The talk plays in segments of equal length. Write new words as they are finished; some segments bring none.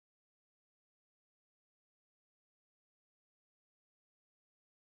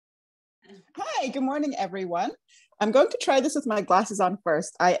Hi, good morning, everyone. I'm going to try this with my glasses on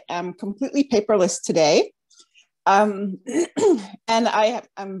first. I am completely paperless today. And I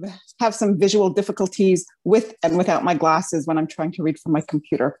have some visual difficulties with and without my glasses when I'm trying to read from my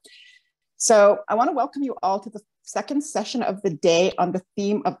computer. So I want to welcome you all to the second session of the day on the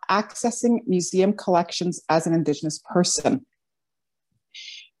theme of accessing museum collections as an Indigenous person.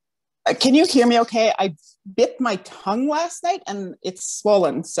 Can you hear me okay? I bit my tongue last night and it's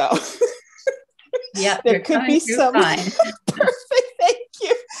swollen, so yeah, there could be some. Perfect, thank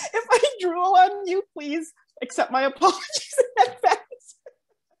you. If I drool on you, please accept my apologies in advance.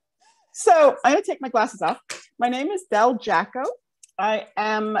 So I'm going to take my glasses off. My name is Del Jacko. I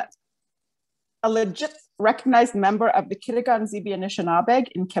am a legit recognized member of the Kitigan-Zibi Anishinaabe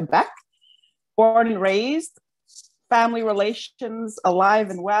in Quebec, born and raised, family relations alive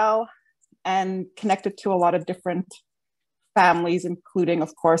and well, and connected to a lot of different families, including,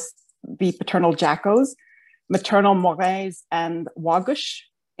 of course, the paternal Jackos, maternal Morays and Wagush,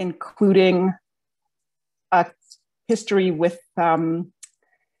 including a history with my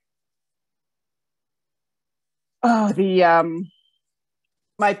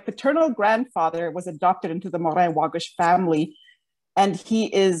paternal grandfather was adopted into the Moray Wagush family, and he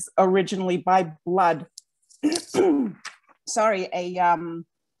is originally by blood, sorry, a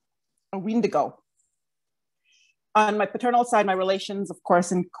Wendigo. On my paternal side, my relations, of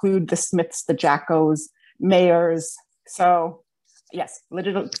course, include the Smiths, the Jackos, Mayors. So yes,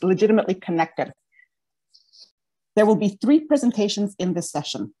 legitimately connected. There will be 3 presentations in this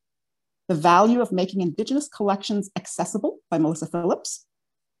session. The Value of Making Indigenous Collections Accessible by Melissa Phillips,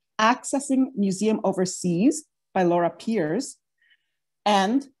 Accessing Museum Overseas by Laura Peers,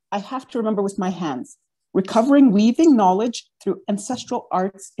 and I have to remember with my hands, Recovering Weaving Knowledge Through Ancestral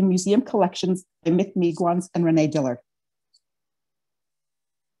Arts in Museum Collections by Mick Meegwans and Renee Dillard.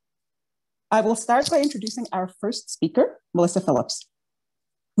 I will start by introducing our first speaker, Melissa Phillips.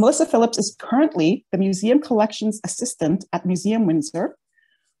 Melissa Phillips is currently the Museum Collections Assistant at Museum Windsor,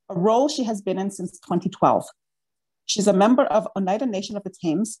 a role she has been in since 2012. She's a member of Oneida Nation of the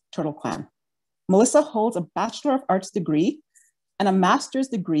Thames Turtle Clan. Melissa holds a Bachelor of Arts degree and a master's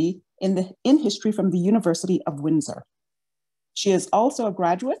degree in history from the University of Windsor. She is also a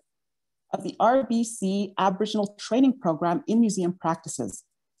graduate of the RBC Aboriginal Training Program in Museum Practices,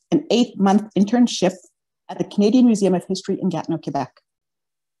 an 8-month internship at the Canadian Museum of History in Gatineau, Quebec.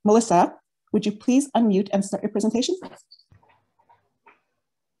 Melissa, would you please unmute and start your presentation?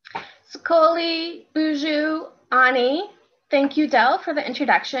 Skoli, Buju, Ani, thank you, Del, for the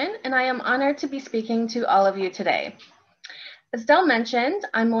introduction, and I am honored to be speaking to all of you today. As Del mentioned,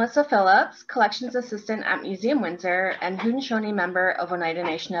 I'm Melissa Phillips, Collections Assistant at Museum Windsor and Haudenosaunee member of Oneida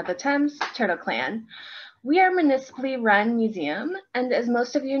Nation of the Thames Turtle Clan. We are a municipally run museum, and as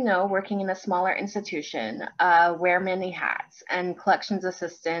most of you know, working in a smaller institution, wear many hats, and Collections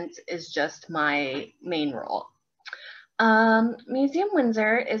Assistant is just my main role. Museum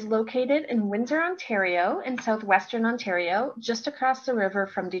Windsor is located in Windsor, Ontario, in southwestern Ontario, just across the river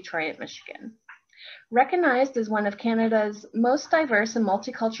from Detroit, Michigan. Recognized as one of Canada's most diverse and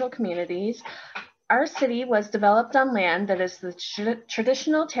multicultural communities, our city was developed on land that is the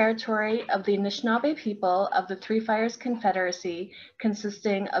traditional territory of the Anishinaabe people of the Three Fires Confederacy,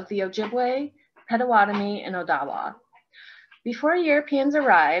 consisting of the Ojibwe, Potawatomi, and Odawa. Before Europeans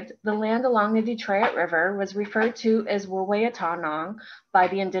arrived, the land along the Detroit River was referred to as Waweatanong by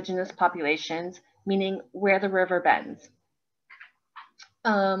the Indigenous populations, meaning where the river bends.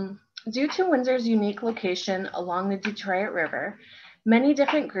 Due to Windsor's unique location along the Detroit River, many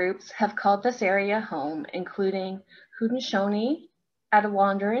different groups have called this area home, including Haudenosaunee,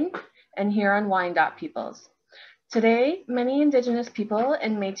 Attawandaron, and Huron-Wyandot peoples. Today, many Indigenous people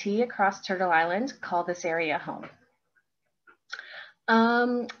and Métis across Turtle Island call this area home.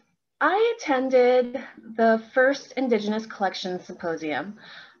 I attended the first Indigenous Collections Symposium,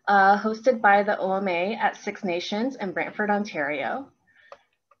 hosted by the OMA at Six Nations in Brantford, Ontario.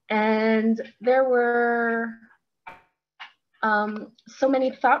 And there were so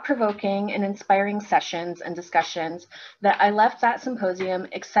many thought-provoking and inspiring sessions and discussions that I left that symposium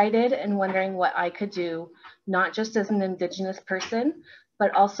excited and wondering what I could do, not just as an Indigenous person,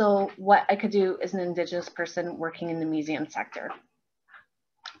 but also what I could do as an Indigenous person working in the museum sector.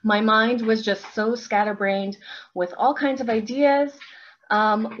 My mind was just so scatterbrained with all kinds of ideas,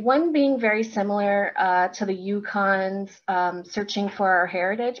 one being very similar to the Yukon's Searching for Our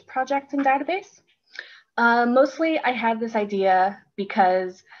Heritage project and database. Mostly I had this idea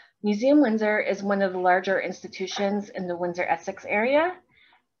because Museum Windsor is one of the larger institutions in the Windsor-Essex area.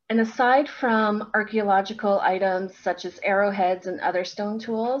 And aside from archaeological items such as arrowheads and other stone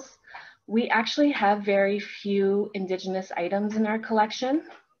tools, we actually have very few Indigenous items in our collection.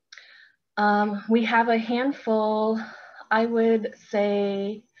 We have a handful, I would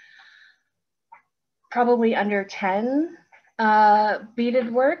say probably under 10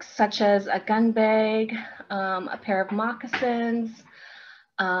 beaded works, such as a gun bag, a pair of moccasins,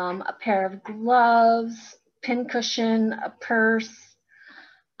 a pair of gloves, pincushion, a purse.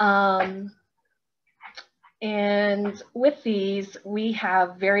 And with these, we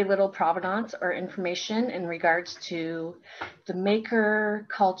have very little provenance or information in regards to the maker,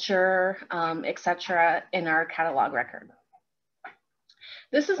 culture, etc. in our catalog record.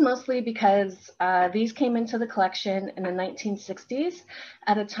 This is mostly because these came into the collection in the 1960s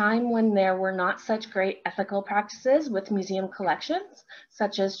at a time when there were not such great ethical practices with museum collections,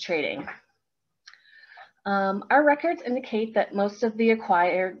 such as trading. Our records indicate that most of these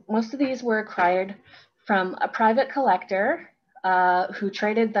were acquired from a private collector who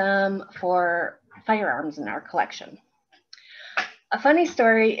traded them for firearms in our collection. A funny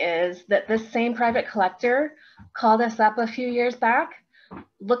story is that this same private collector called us up a few years back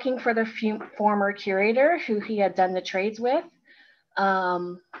looking for the former curator who he had done the trades with,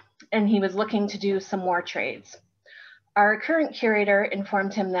 and he was looking to do some more trades. Our current curator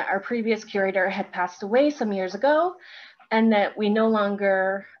informed him that our previous curator had passed away some years ago and that we no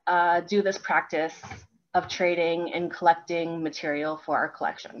longer do this practice of trading and collecting material for our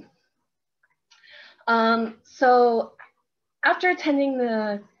collection. So after attending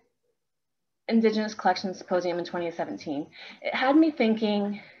the Indigenous Collections Symposium in 2017, it had me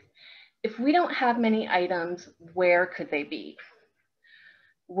thinking, if we don't have many items, where could they be?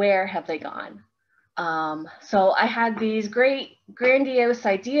 Where have they gone? So I had these great grandiose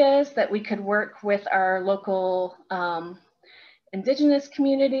ideas that we could work with our local Indigenous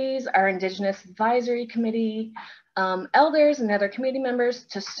communities, our Indigenous Advisory Committee, elders and other community members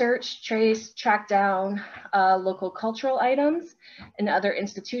to search, trace, track down local cultural items and other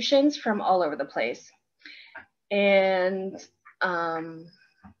institutions from all over the place. And,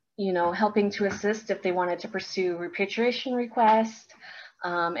 you know, helping to assist if they wanted to pursue repatriation requests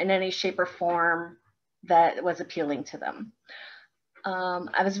in any shape or form that was appealing to them.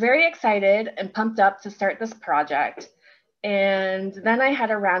 I was very excited and pumped up to start this project. And then I had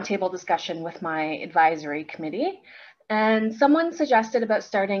a roundtable discussion with my advisory committee, and someone suggested about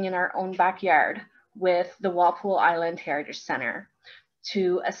starting in our own backyard with the Walpole Island Heritage Center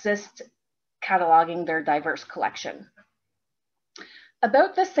to assist cataloging their diverse collection.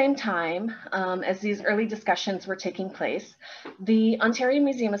 About the same time as these early discussions were taking place, the Ontario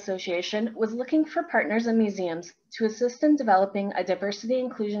Museum Association was looking for partners and museums to assist in developing a diversity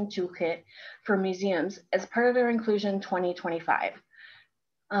inclusion toolkit for museums as part of their Inclusion 2025.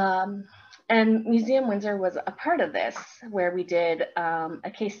 And Museum Windsor was a part of this, where we did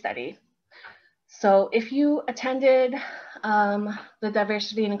a case study. So if you attended the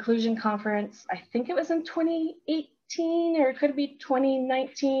Diversity and Inclusion Conference, I think it was in 2018, or it could be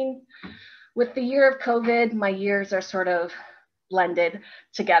 2019. With the year of COVID, my years are sort of blended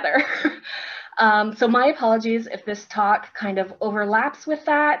together. So my apologies if this talk kind of overlaps with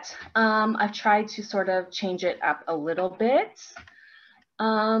that. I've tried to sort of change it up a little bit.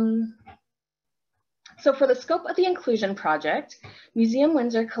 So for the scope of the Inclusion Project, Museum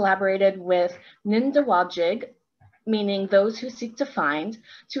Windsor collaborated with Nin Da Waab Jig, meaning those who seek to find,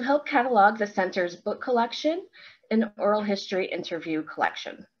 to help catalog the center's book collection and oral history interview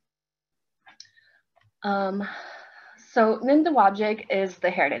collection. So Nin Da Waab Jig is the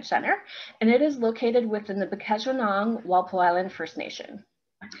Heritage Center, and it is located within the Bikejwanang Walpole Island First Nation.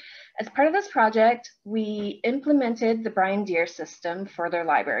 As part of this project, we implemented the Brian Deere system for their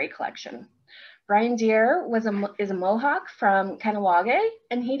library collection. Brian Deere is a Mohawk from Canoe,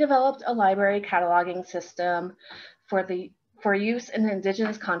 and he developed a library cataloging system for use in the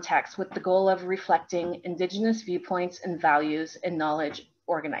Indigenous context with the goal of reflecting Indigenous viewpoints and values in knowledge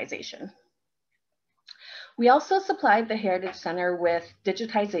organization. We also supplied the Heritage Center with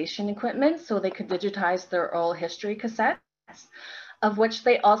digitization equipment so they could digitize their oral history cassettes, of which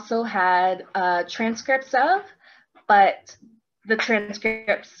they also had transcripts of, but the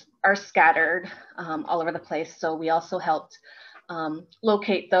transcripts are scattered all over the place. So we also helped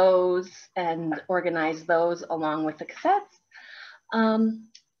locate those and organize those along with the cassettes.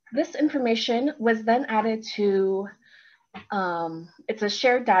 This information was then added to, it's a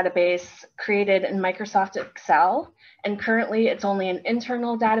shared database created in Microsoft Excel, and currently it's only an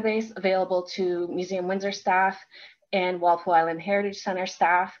internal database available to Museum Windsor staff and Walpole Island Heritage Center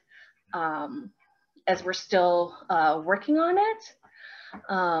staff, as we're still working on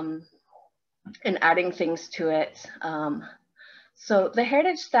it and adding things to it. So the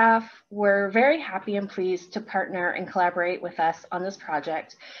Heritage staff were very happy and pleased to partner and collaborate with us on this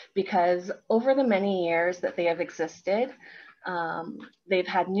project because over the many years that they have existed, they've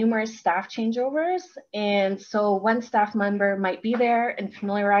had numerous staff changeovers. And so one staff member might be there and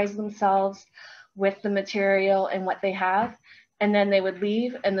familiarize themselves with the material and what they have, and then they would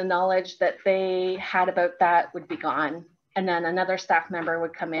leave and the knowledge that they had about that would be gone. And then another staff member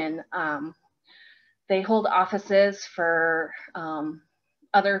would come in. They hold offices for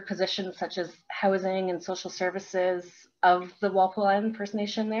other positions such as housing and social services of the Walpole Island First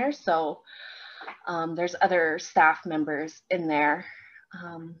Nation there. So there's other staff members in there.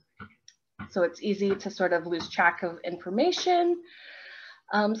 So it's easy to sort of lose track of information.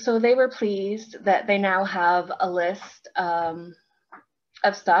 So they were pleased that they now have a list of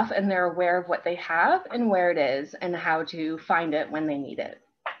stuff and they're aware of what they have and where it is and how to find it when they need it.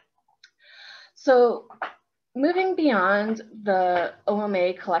 So moving beyond the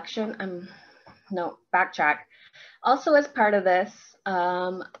OMA collection, no, backtrack. Also as part of this,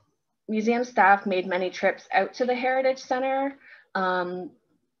 museum staff made many trips out to the Heritage Center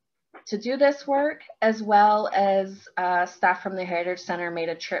to do this work, as well as staff from the Heritage Center made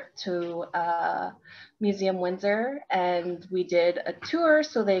a trip to Museum Windsor, and we did a tour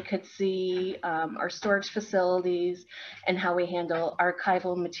so they could see our storage facilities and how we handle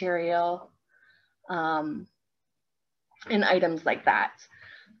archival material and items like that.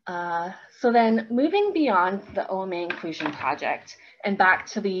 So then moving beyond the OMA Inclusion project and back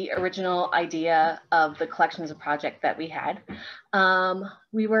to the original idea of the collections project that we had,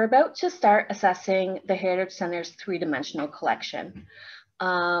 we were about to start assessing the Heritage Center's three-dimensional collection.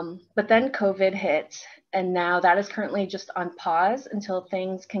 But then COVID hit, and now that is currently just on pause until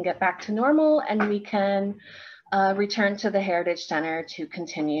things can get back to normal and we can return to the Heritage Center to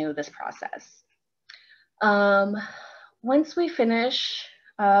continue this process. Once we finish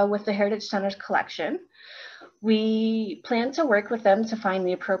with the Heritage Center's collection, we plan to work with them to find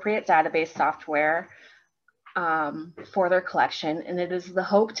the appropriate database software for their collection. And it is the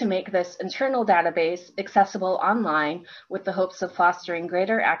hope to make this internal database accessible online with the hopes of fostering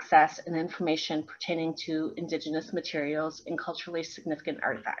greater access and information pertaining to Indigenous materials and culturally significant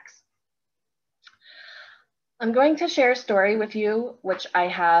artifacts. I'm going to share a story with you, which I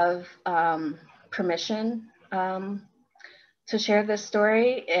have permission to share this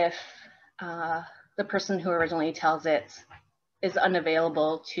story if the person who originally tells it is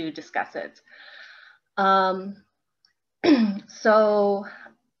unavailable to discuss it. So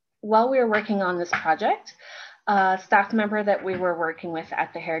while we were working on this project, a staff member that we were working with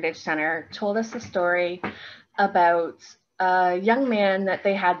at the Heritage Center told us a story about a young man that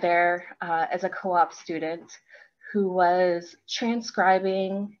they had there as a co-op student who was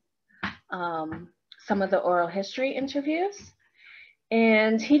transcribing some of the oral history interviews.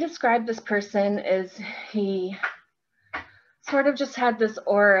 And he described this person as he sort of just had this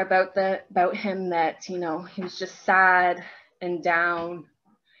aura about him that, you know, he was just sad and down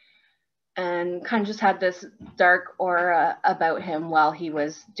and kind of just had this dark aura about him while he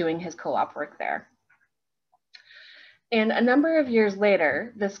was doing his co-op work there. And a number of years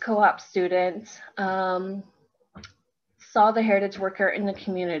later, this co-op student saw the heritage worker in the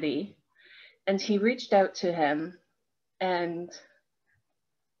community, and he reached out to him, and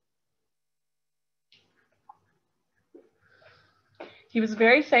he was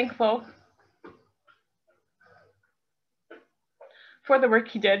very thankful for the work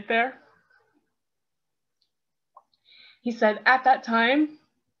he did there. He said at that time,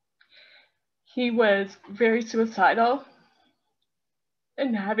 he was very suicidal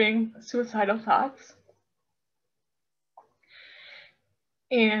and having suicidal thoughts.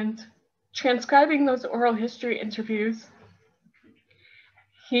 And transcribing those oral history interviews,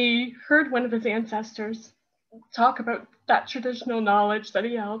 he heard one of his ancestors talk about that traditional knowledge that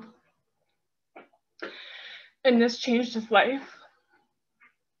he held. And this changed his life.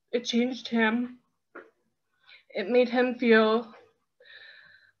 It changed him. It made him feel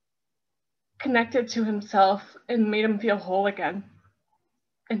connected to himself and made him feel whole again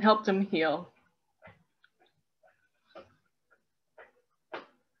and helped him heal.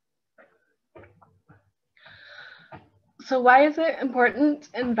 So why is it important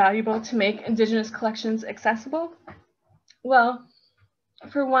and valuable to make Indigenous collections accessible? Well,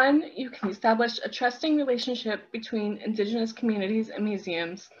 for one, you can establish a trusting relationship between Indigenous communities and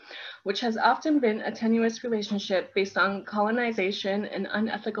museums, which has often been a tenuous relationship based on colonization and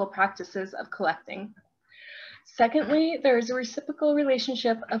unethical practices of collecting. Secondly, there is a reciprocal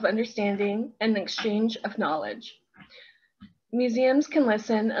relationship of understanding and exchange of knowledge. Museums can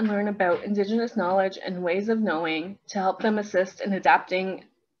listen and learn about Indigenous knowledge and ways of knowing to help them assist in adapting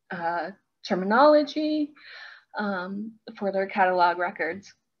terminology for their catalog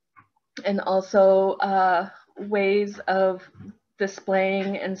records, and also ways of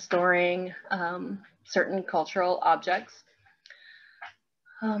displaying and storing certain cultural objects.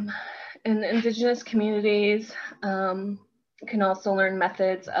 In Indigenous communities, can also learn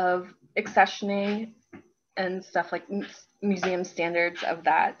methods of accessioning and stuff like museum standards of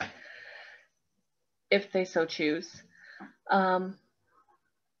that, if they so choose. And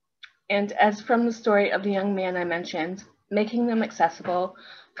as from the story of the young man I mentioned, making them accessible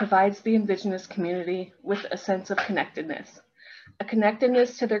provides the Indigenous community with a sense of connectedness. A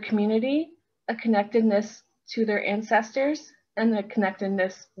connectedness to their community, a connectedness to their ancestors, and a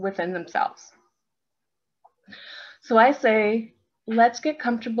connectedness within themselves. So I say, let's get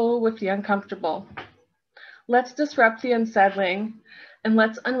comfortable with the uncomfortable. Let's disrupt the unsettling, and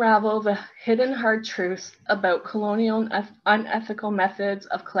let's unravel the hidden hard truths about colonial and unethical methods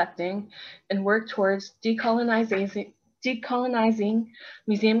of collecting and work towards decolonizing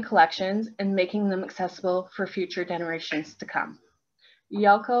museum collections and making them accessible for future generations to come.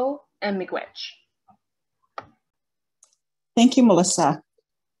 Yelko and Miigwech. Thank you, Melissa.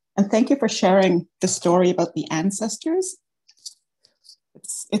 And thank you for sharing the story about the ancestors.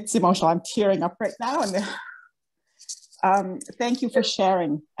 It's emotional. I'm tearing up right now. And thank you for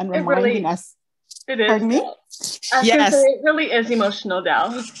sharing and reminding us. It is. Pardon me? Yes. It really is emotional,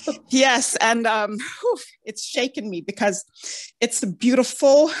 Del. Yes. And it's shaken me because it's a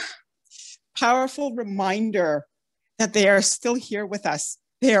beautiful, powerful reminder that they are still here with us.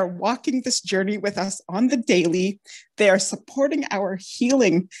 They are walking this journey with us on the daily. They are supporting our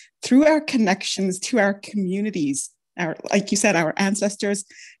healing through our connections to our communities, like you said, our ancestors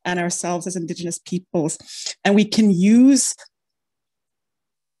and ourselves as Indigenous peoples. And we can use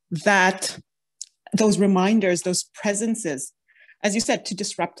those reminders, those presences, as you said, to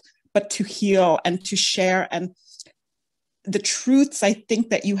disrupt, but to heal and to share. And the truths I think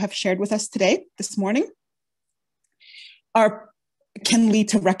that you have shared with us today, this morning, can lead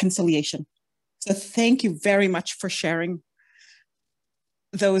to reconciliation. So thank you very much for sharing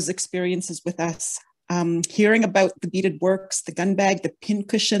those experiences with us. Hearing about the beaded works, the gun bag, the pin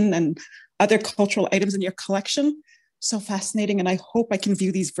cushion, and other cultural items in your collection. So fascinating. And I hope I can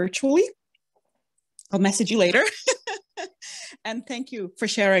view these virtually. I'll message you later. And thank you for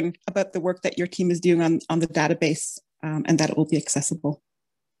sharing about the work that your team is doing on the database, and that it will be accessible.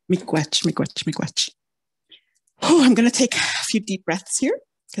 Miigwech, miigwech, miigwech. Oh, I'm going to take a few deep breaths here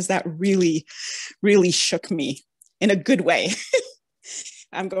because that really, really shook me in a good way.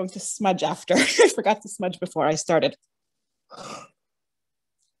 I'm going to smudge after. I forgot to smudge before I started.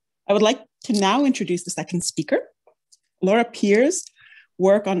 I would like to now introduce the second speaker. Laura Peer's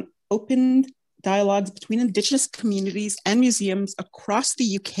work on open dialogues between Indigenous communities and museums across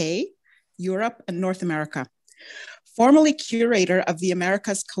the UK, Europe, and North America. Formerly curator of the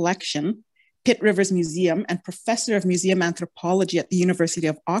Americas collection, Pitt Rivers Museum, and professor of museum anthropology at the University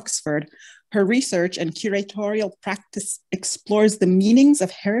of Oxford, her research and curatorial practice explores the meanings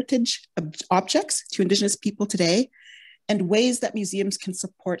of heritage objects to Indigenous people today and ways that museums can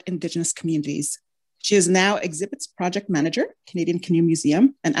support Indigenous communities. She is now exhibits project manager, Canadian Canoe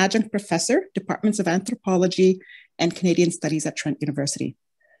Museum, and adjunct professor, departments of anthropology and Canadian studies at Trent University.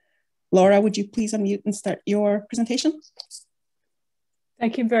 Laura, would you please unmute and start your presentation?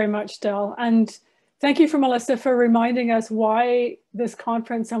 Thank you very much, Del. And thank you, Melissa, for reminding us why this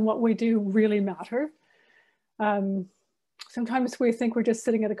conference and what we do really matter. Sometimes we think we're just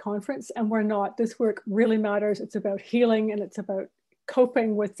sitting at a conference and we're not. This work really matters. It's about healing and it's about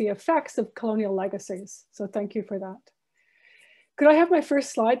coping with the effects of colonial legacies. So thank you for that. Could I have my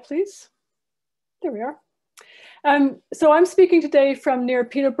first slide, please? There we are. So I'm speaking today from near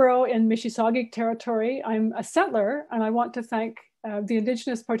Peterborough in Mississauga territory. I'm a settler, and I want to thank the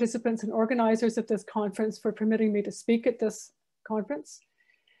Indigenous participants and organizers of this conference for permitting me to speak at this conference.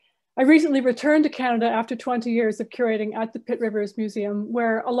 I recently returned to Canada after 20 years of curating at the Pitt Rivers Museum,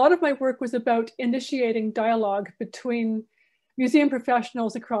 where a lot of my work was about initiating dialogue between museum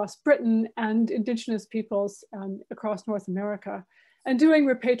professionals across Britain and Indigenous peoples across North America, and doing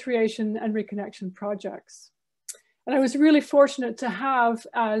repatriation and reconnection projects. And I was really fortunate to have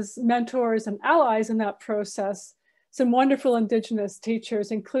as mentors and allies in that process some wonderful Indigenous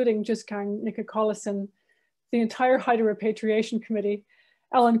teachers, including Jiskang Nika-Collison, the entire Haida Repatriation Committee,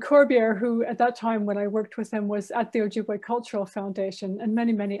 Alan Corbier, who at that time when I worked with him was at the Ojibwe Cultural Foundation, and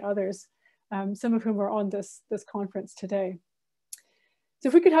many, many others, some of whom are on this conference today. So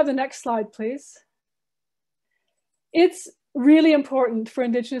if we could have the next slide, please. It's really important for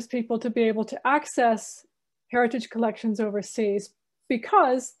Indigenous people to be able to access heritage collections overseas,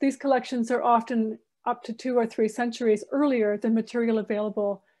 because these collections are often up to 2 or 3 centuries earlier than material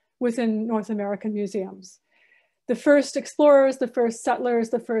available within North American museums. The first explorers, the first settlers,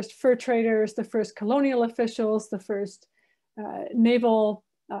 the first fur traders, the first colonial officials, the first naval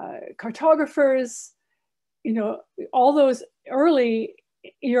cartographers, you know, all those early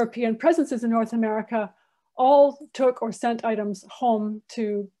European presences in North America all took or sent items home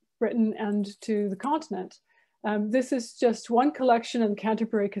to Britain and to the continent. This is just one collection in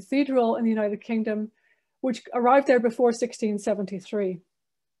Canterbury Cathedral in the United Kingdom, which arrived there before 1673.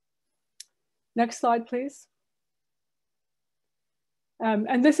 Next slide, please.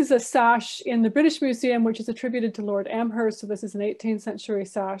 And this is a sash in the British Museum, which is attributed to Lord Amherst. So this is an 18th century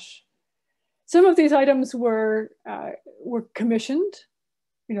sash. Some of these items were commissioned.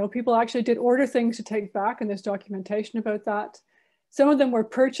 You know, people actually did order things to take back, and there's documentation about that. Some of them were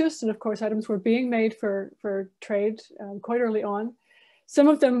purchased, and of course, items were being made for trade quite early on. Some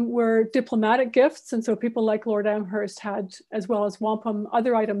of them were diplomatic gifts, and so people like Lord Amherst had, as well as wampum,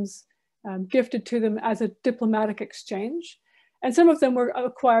 other items gifted to them as a diplomatic exchange. And some of them were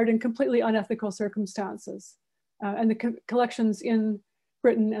acquired in completely unethical circumstances. And the collections in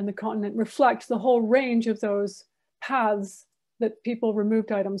Britain and the continent reflect the whole range of those paths that people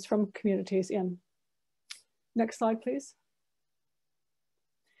removed items from communities in. Next slide, please.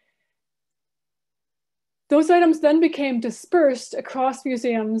 Those items then became dispersed across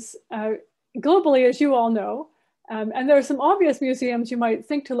museums globally, as you all know. And there are some obvious museums you might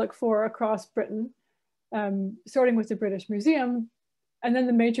think to look for across Britain, starting with the British Museum, and then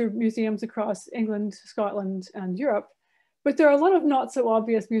the major museums across England, Scotland, and Europe. But there are a lot of not so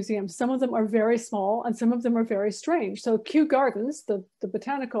obvious museums. Some of them are very small, and some of them are very strange. So Kew Gardens, the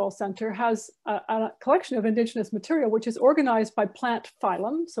Botanical Center, has a collection of Indigenous material, which is organized by plant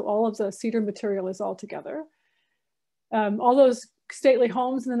phylum. So all of the cedar material is all together. All those stately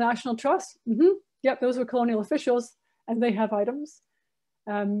homes in the National Trust, yep, those were colonial officials, and they have items.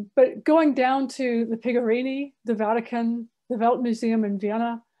 But going down to the Pigarini, the Vatican, the Weltmuseum in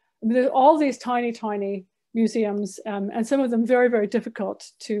Vienna, I mean, there's all these tiny, tiny museums, and some of them very, very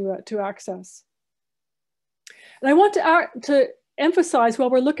difficult to access. And I want to emphasize, while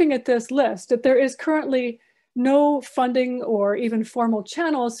we're looking at this list, that there is currently no funding or even formal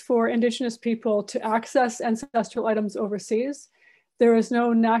channels for Indigenous people to access ancestral items overseas. There is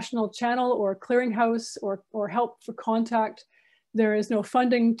no national channel or clearinghouse or help for contact. There is no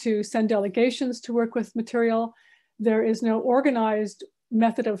funding to send delegations to work with material. There is no organized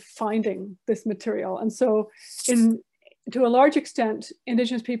method of finding this material. And so to a large extent,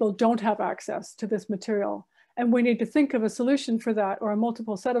 Indigenous people don't have access to this material. And we need to think of a solution for that, or a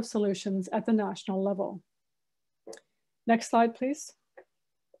multiple set of solutions at the national level. Next slide, please.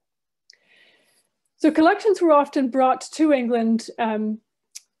 So collections were often brought to England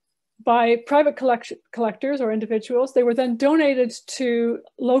by private collectors or individuals. They were then donated to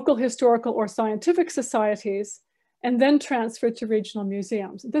local historical or scientific societies, and then transferred to regional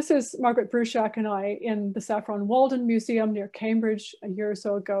museums. This is Margaret Bruchac and I in the Saffron Walden Museum near Cambridge a year or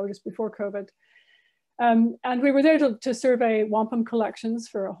so ago, just before COVID. And we were there to survey wampum collections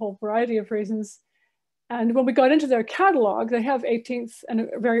for a whole variety of reasons. And when we got into their catalog, they have 18th and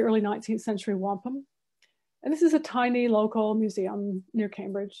very early 19th century wampum. And this is a tiny local museum near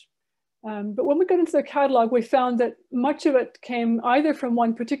Cambridge. But when we got into their catalog, we found that much of it came either from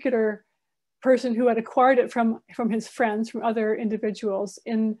one particular person who had acquired it from his friends, from other individuals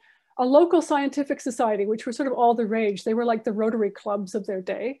in a local scientific society, which were sort of all the rage. They were like the Rotary clubs of their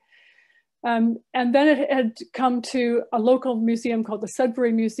day. And then it had come to a local museum called the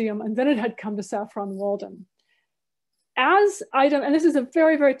Sudbury Museum, and then it had come to Saffron Walden. And this is a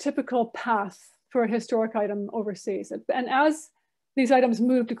very, very typical path for a historic item overseas. And as these items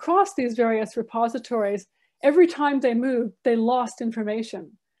moved across these various repositories, every time they moved, they lost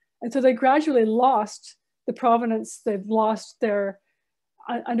information. And so they gradually lost the provenance, they've lost their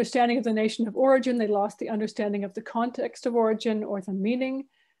understanding of the nation of origin, they lost the understanding of the context of origin or the meaning.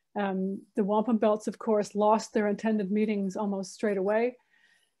 The wampum belts, of course, lost their intended meanings almost straight away.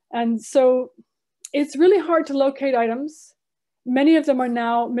 And so it's really hard to locate items. Many of them are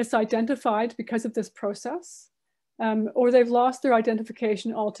now misidentified because of this process, or they've lost their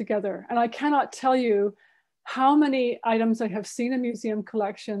identification altogether. And I cannot tell you how many items I have seen in museum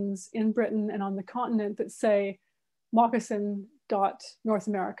collections in Britain and on the continent that say moccasin.North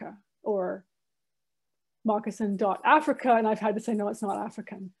America or moccasin.Africa, and I've had to say, no, it's not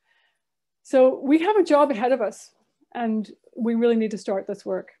African. So we have a job ahead of us, and we really need to start this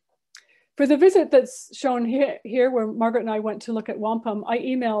work. For the visit that's shown here, where Margaret and I went to look at wampum, I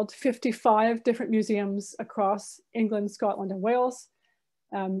emailed 55 different museums across England, Scotland, and Wales.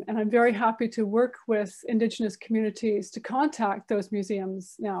 And I'm very happy to work with Indigenous communities to contact those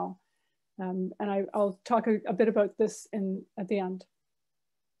museums now. And I'll talk a bit about this at the end.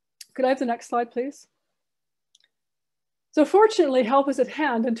 Could I have the next slide, please? So fortunately, help is at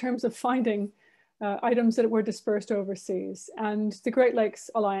hand in terms of finding items that were dispersed overseas. And the Great Lakes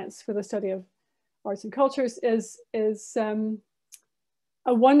Alliance for the Study of Arts and Cultures is a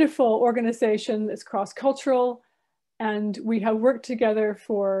wonderful organization that's cross-cultural. And we have worked together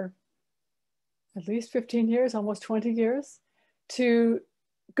for at least 15 years, almost 20 years, to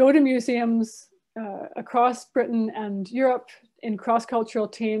go to museums across Britain and Europe in cross-cultural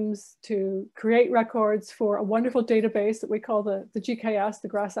teams to create records for a wonderful database that we call the GKS, the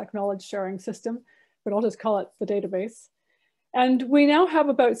Grassack Knowledge Sharing System, but I'll just call it the database. And we now have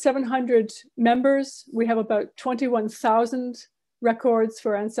about 700 members. We have about 21,000 records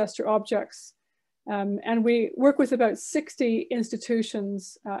for ancestor objects. And we work with about 60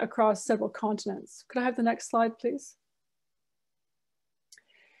 institutions across several continents. Could I have the next slide, please?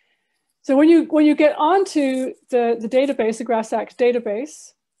 So when you get onto the database, the Grassack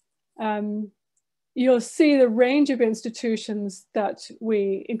database, you'll see the range of institutions that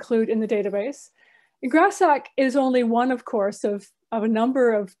we include in the database. And Grassack is only one, of course, of a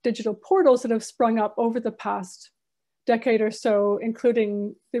number of digital portals that have sprung up over the past decade or so,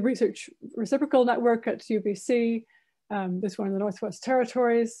 including the Research Reciprocal Network at UBC, this one in the Northwest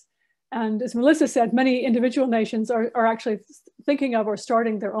Territories. And as Melissa said, many individual nations are actually thinking of or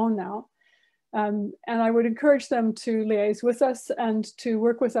starting their own now. And I would encourage them to liaise with us and to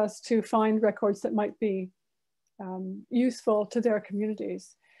work with us to find records that might be useful to their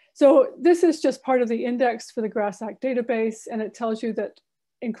communities. So this is just part of the index for the Grassack database, and it tells you that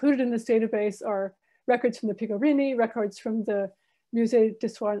included in this database are records from the Pigorini, records from the Musée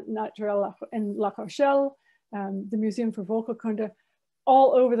d'Histoire Naturelle in La Rochelle, the Museum for Volkenkunde,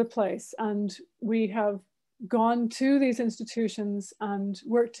 all over the place. And we have gone to these institutions and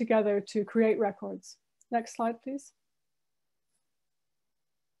worked together to create records. Next slide, please.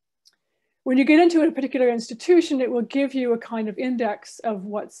 When you get into a particular institution, it will give you a kind of index of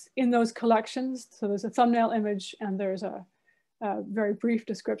what's in those collections. So there's a thumbnail image and there's a very brief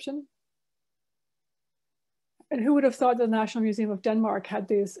description. And who would have thought that the National Museum of Denmark had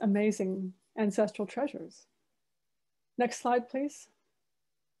these amazing ancestral treasures? Next slide, please.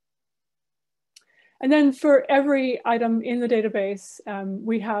 And then for every item in the database,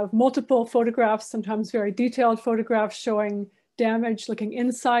 we have multiple photographs, sometimes very detailed photographs showing damage, looking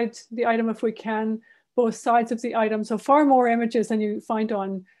inside the item if we can, both sides of the item. So far more images than you find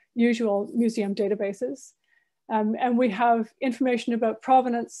on usual museum databases. And we have information about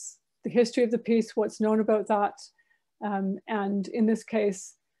provenance, the history of the piece, what's known about that. And in this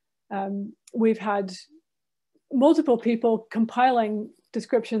case, we've had multiple people compiling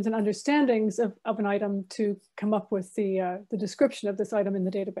descriptions and understandings of an item to come up with the description of this item in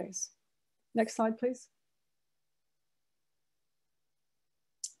the database. Next slide, please.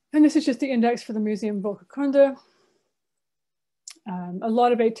 And this is just the index for the Museum Volkenkunde. A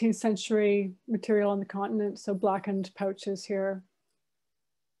lot of 18th century material on the continent, so blackened pouches here.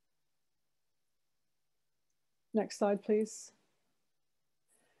 Next slide, please.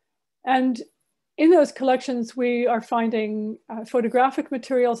 And in those collections, we are finding photographic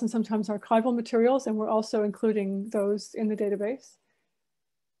materials and sometimes archival materials, and we're also including those in the database.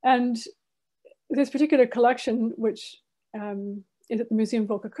 And this particular collection, which is at the Museum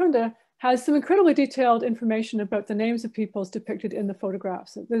Volkenkunde, has some incredibly detailed information about the names of peoples depicted in the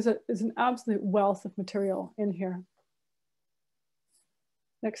photographs. There's an absolute wealth of material in here.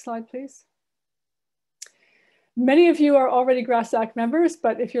 Next slide, please. Many of you are already Grassack members,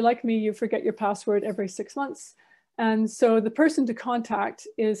 but if you're like me, you forget your password every 6 months. And so the person to contact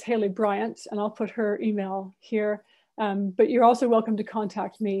is Haley Bryant, and I'll put her email here. But you're also welcome to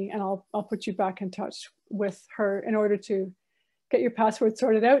contact me, and I'll put you back in touch with her in order to get your password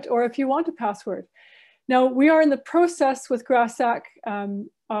sorted out, or if you want a password. Now, we are in the process with Grassack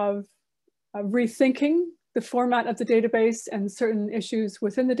of rethinking the format of the database and certain issues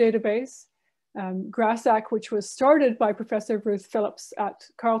within the database. Grassack, which was started by Professor Ruth Phillips at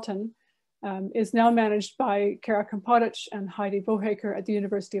Carleton, is now managed by Kara Kompotich and Heidi Bohaker at the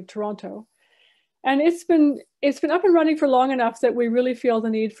University of Toronto. And it's been up and running for long enough that we really feel the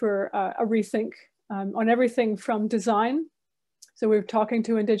need for a rethink on everything from design. So we're talking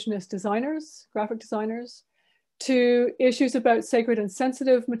to Indigenous designers, graphic designers, to issues about sacred and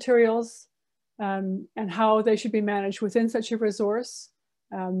sensitive materials and how they should be managed within such a resource.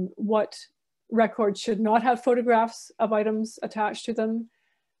 what records should not have photographs of items attached to them,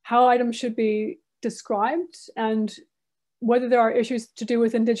 how items should be described, and whether there are issues to do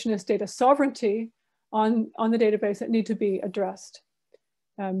with Indigenous data sovereignty on the database that need to be addressed.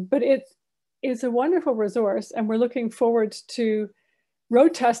 But it is a wonderful resource, and we're looking forward to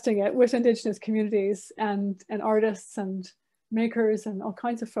road testing it with Indigenous communities and artists and makers and all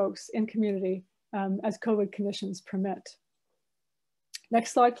kinds of folks in community as COVID conditions permit.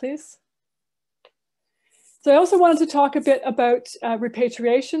 Next slide, please. So I also wanted to talk a bit about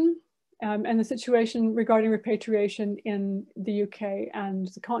repatriation and the situation regarding repatriation in the UK and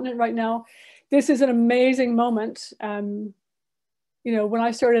the continent right now. This is an amazing moment. You know, when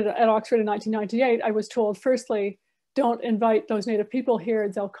I started at Oxford in 1998, I was told, firstly, don't invite those Native people here,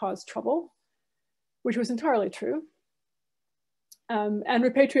 they'll cause trouble, which was entirely true. And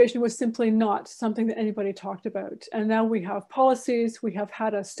repatriation was simply not something that anybody talked about. And now we have policies, we have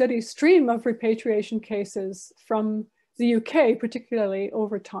had a steady stream of repatriation cases from the UK, particularly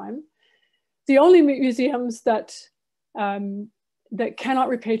over time. The only museums that, that cannot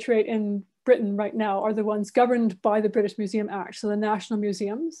repatriate in Britain right now are the ones governed by the British Museum Act, so the national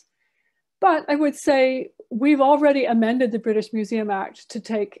museums. But I would say we've already amended the British Museum Act to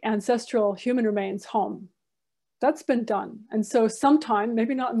take ancestral human remains home. That's been done. And so sometime,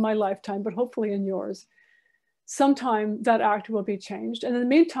 maybe not in my lifetime, but hopefully in yours, sometime that act will be changed. And in the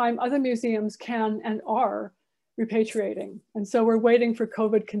meantime, other museums can and are repatriating. And so we're waiting for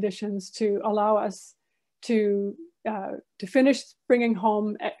COVID conditions to allow us to finish bringing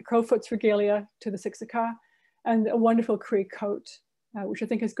home Crowfoot's regalia to the Siksika and a wonderful Cree coat, which I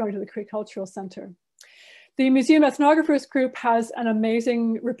think is going to the Cree Cultural Center. The Museum Ethnographers Group has an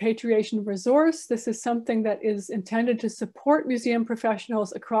amazing repatriation resource. This is something that is intended to support museum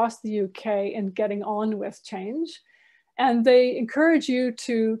professionals across the UK in getting on with change. And they encourage you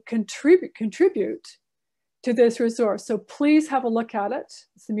to contribute to this resource. So please have a look at it.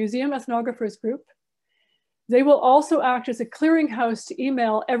 It's the Museum Ethnographers Group. They will also act as a clearinghouse to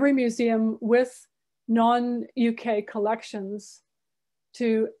email every museum with non-UK collections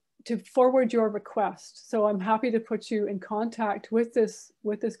to forward your request. So I'm happy to put you in contact with this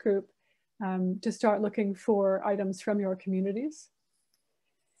group to start looking for items from your communities.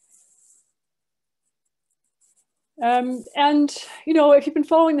 And you know, if you've been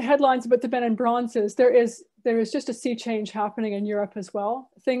following the headlines about the Ben and Bronzes, there is just a sea change happening in Europe as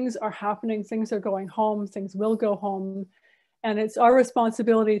well. Things are happening, things are going home, things will go home. And it's our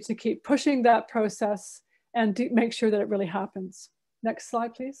responsibility to keep pushing that process and to make sure that it really happens. Next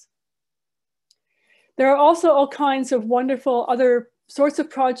slide, please. There are also all kinds of wonderful other sorts of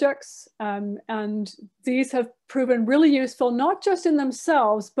projects, and these have proven really useful, not just in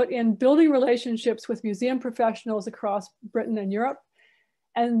themselves, but in building relationships with museum professionals across Britain and Europe,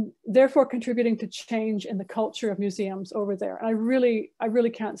 and therefore contributing to change in the culture of museums over there. And I really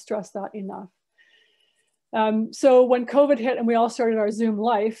can't stress that enough. So when COVID hit and we all started our Zoom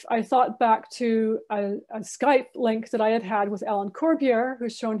life, I thought back to a Skype link that I had with Ellen Corbière,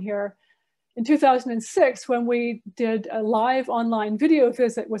 who's shown here, in 2006, when we did a live online video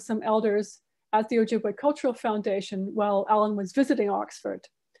visit with some elders at the Ojibwe Cultural Foundation while Ellen was visiting Oxford.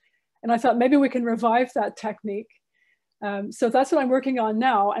 And I thought maybe we can revive that technique. So that's what I'm working on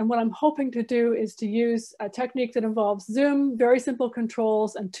now. And what I'm hoping to do is to use a technique that involves Zoom, very simple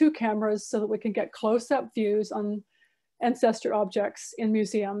controls, and 2 cameras so that we can get close-up views on ancestor objects in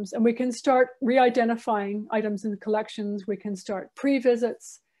museums. And we can start re-identifying items in collections. We can start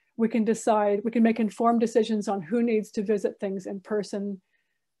pre-visits. We can decide, we can make informed decisions on who needs to visit things in person.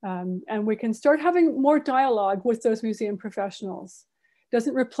 And we can start having more dialogue with those museum professionals. It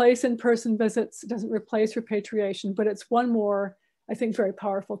doesn't replace in-person visits, it doesn't replace repatriation, but it's one more, I think, very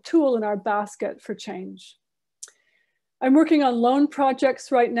powerful tool in our basket for change. I'm working on loan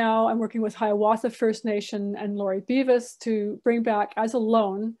projects right now. I'm working with Hiawatha First Nation and Laurie Beavis to bring back as a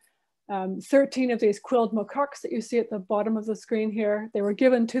loan 13 of these quilled macaques that you see at the bottom of the screen here. They were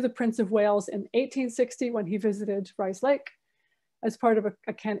given to the Prince of Wales in 1860 when he visited Rice Lake as part of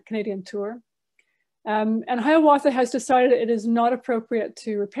a Canadian tour. And Hiawatha has decided it is not appropriate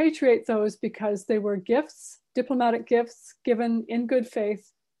to repatriate those because they were gifts, diplomatic gifts given in good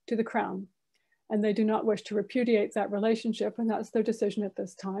faith to the Crown. And they do not wish to repudiate that relationship, and that's their decision at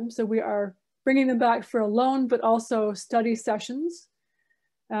this time. So we are bringing them back for a loan, but also study sessions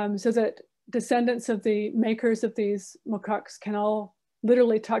so that descendants of the makers of these macaques can all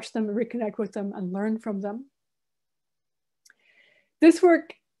literally touch them and reconnect with them and learn from them. This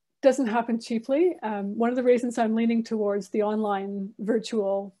work doesn't happen cheaply. One of the reasons I'm leaning towards the online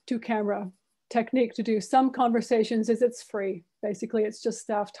virtual 2-camera technique to do some conversations is it's free. Basically, it's just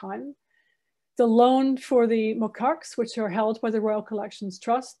staff time. The loan for the mokaks, which are held by the Royal Collections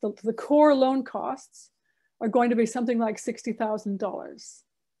Trust, the core loan costs are going to be something like $60,000.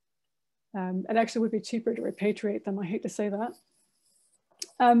 It actually would be cheaper to repatriate them. I hate to say that.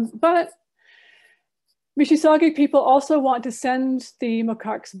 But Mississauga people also want to send the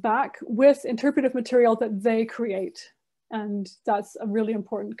mokaks back with interpretive material that they create. And that's a really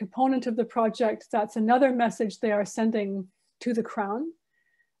important component of the project. That's another message they are sending to the Crown.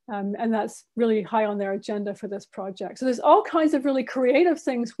 And that's really high on their agenda for this project. So there's all kinds of really creative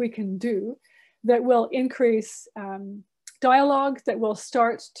things we can do that will increase dialogue, that will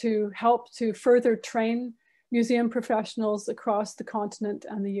start to help to further train museum professionals across the continent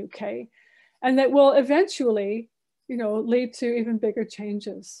and the UK, and that will eventually, lead to even bigger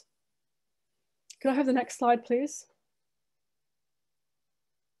changes. Could I have the next slide, please?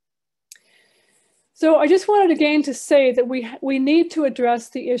 So I just wanted again to say that we need to address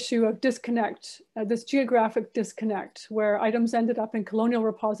the issue of disconnect, this geographic disconnect, where items ended up in colonial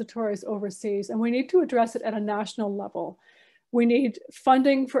repositories overseas, and we need to address it at a national level. We need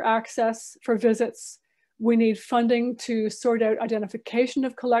funding for access, for visits. We need funding to sort out identification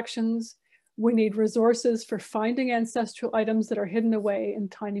of collections. We need resources for finding ancestral items that are hidden away in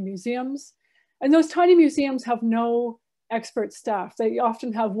tiny museums. And those tiny museums have no expert staff. They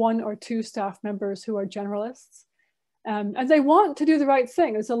often have 1 or 2 staff members who are generalists. And they want to do the right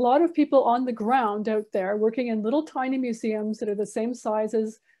thing. There's a lot of people on the ground out there working in little tiny museums that are the same size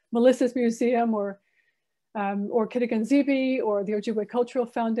as Melissa's Museum or Kitigan-Zibi or the Ojibwe Cultural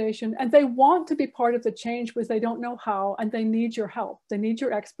Foundation. And they want to be part of the change because they don't know how, and they need your help. They need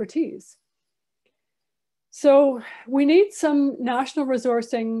your expertise. So we need some national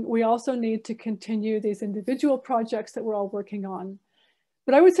resourcing. We also need to continue these individual projects that we're all working on.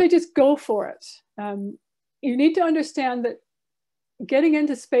 But I would say just go for it. You need to understand that getting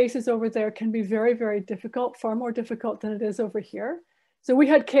into spaces over there can be very, very difficult, far more difficult than it is over here. So we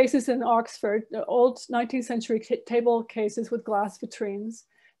had cases in Oxford, old 19th century table cases with glass vitrines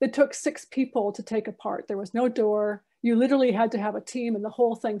that took 6 people to take apart. There was no door. You literally had to have a team and the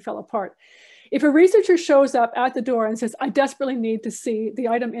whole thing fell apart. If a researcher shows up at the door and says, I desperately need to see the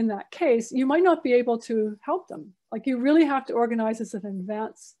item in that case, you might not be able to help them. Like, you really have to organize this in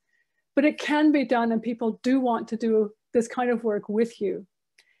advance, but it can be done and people do want to do this kind of work with you.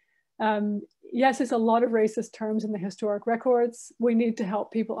 Yes, there's a lot of racist terms in the historic records. We need to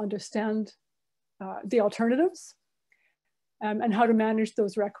help people understand the alternatives and how to manage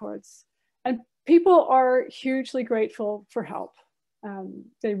those records. And people are hugely grateful for help.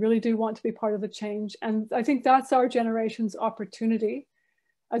 They really do want to be part of the change. And I think that's our generation's opportunity,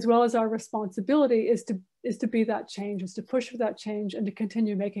 as well as our responsibility, is to be that change, is to push for that change and to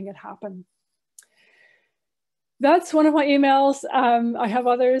continue making it happen. That's one of my emails. I have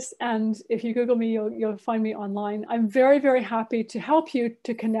others, and if you Google me, you'll find me online. I'm very, very happy to help you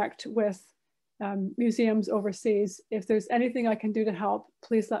to connect with museums overseas. If there's anything I can do to help,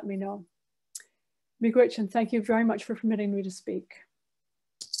 please let me know. Miigwech, and thank you very much for permitting me to speak.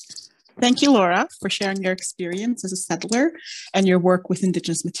 Thank you, Laura, for sharing your experience as a settler and your work with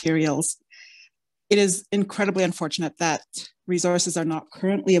Indigenous materials. It is incredibly unfortunate that resources are not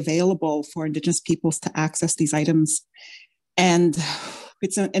currently available for Indigenous peoples to access these items. And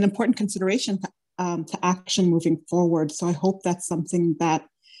it's an important consideration to action moving forward. So I hope that's something that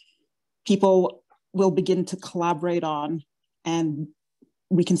people will begin to collaborate on, and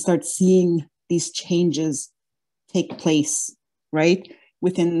we can start seeing these changes take place, right?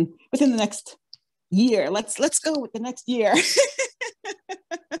 Within the next year. Let's go with the next year.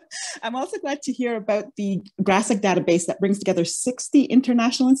 I'm also glad to hear about the GRASIC database that brings together 60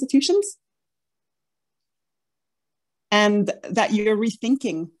 international institutions, and that you're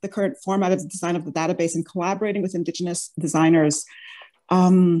rethinking the current format of the design of the database and collaborating with Indigenous designers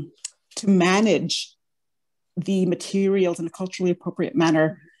to manage the materials in a culturally appropriate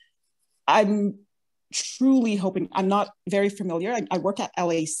manner. I'm truly hoping, I'm not very familiar, I work at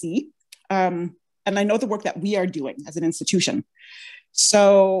LAC, and I know the work that we are doing as an institution.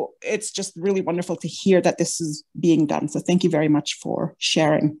 So it's just really wonderful to hear that this is being done. So thank you very much for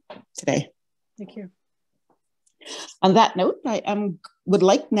sharing today. Thank you. On that note, I would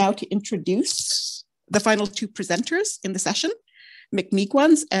like now to introduce the final 2 presenters in the session, Mick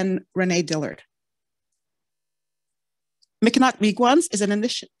Miigwans and Renee Dillard. Mikinak Miigwans is an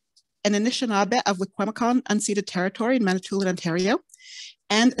Anishinaabe of Wikwemicong unceded territory in Manitoulin, Ontario,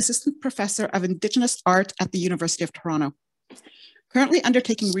 and assistant professor of Indigenous art at the University of Toronto. Currently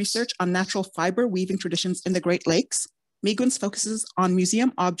undertaking research on natural fiber weaving traditions in the Great Lakes, Miigwens focuses on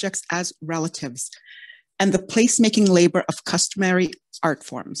museum objects as relatives and the placemaking labor of customary art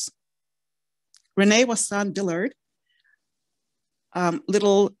forms. Renee Wasson-Dillard,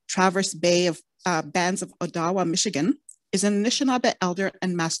 Little Traverse Bay of Bands of Odawa, Michigan, is an Anishinaabe elder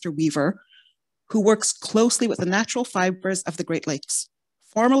and master weaver who works closely with the natural fibers of the Great Lakes.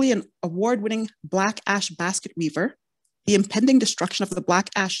 Formerly an award-winning black ash basket weaver, the impending destruction of the black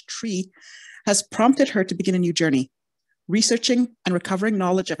ash tree has prompted her to begin a new journey, researching and recovering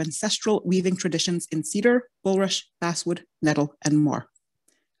knowledge of ancestral weaving traditions in cedar, bulrush, basswood, nettle, and more.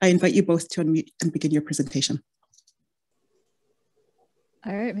 I invite you both to unmute and begin your presentation.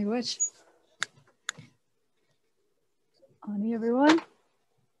 All right, miigwech. Ani, everyone.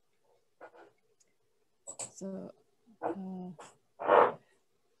 So,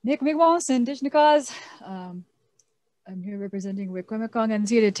 Nick Miigwens, Indigenous. I'm here representing Wikwemikong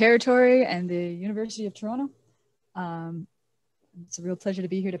unceded territory and the University of Toronto. It's a real pleasure to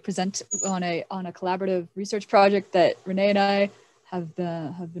be here to present on a collaborative research project that Renee and I have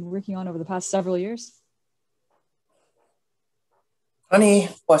been working on over the past several years. Ani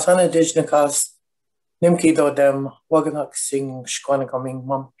wasana Indigenous Nimki do dem Waganak sing Shquanagaming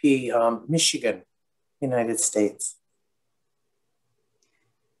Mumpy, Michigan, United States.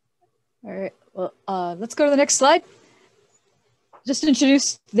 All right, well, let's go to the next slide. Just to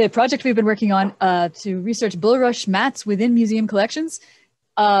introduce the project we've been working on to research bulrush mats within museum collections.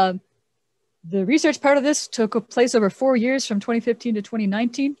 The research part of this took place over 4 years from 2015 to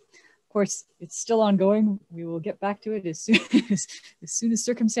 2019. Of course, it's still ongoing. We will get back to it as soon as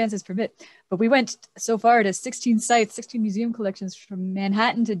circumstances permit. But we went so far to 16 sites, 16 museum collections from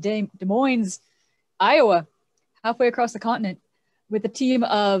Manhattan to Des Moines, Iowa, halfway across the continent, with a team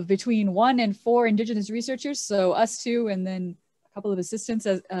of between 1 and 4 Indigenous researchers. So us two, and then a couple of assistants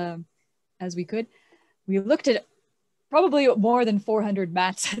as we could. We looked at probably more than 400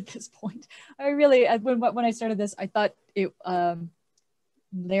 mats at this point. I really, when I started this, I thought it,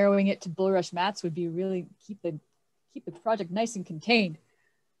 narrowing it to bulrush mats would be really keep the project nice and contained.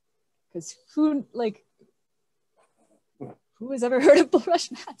 Because who has ever heard of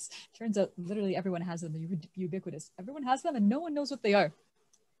bulrush mats? Turns out literally everyone has them. They're ubiquitous. Everyone has them and no one knows what they are.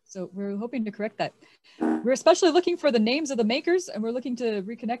 So we're hoping to correct that. We're especially looking for the names of the makers, and we're looking to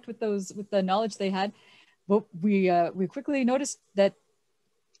reconnect with the knowledge they had. But we quickly noticed that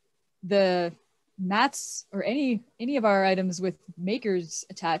the mats or any of our items with makers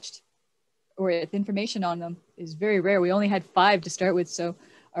attached or with information on them is very rare. We only had 5 to start with, so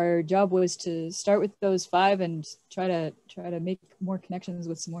our job was to start with those 5 and try to make more connections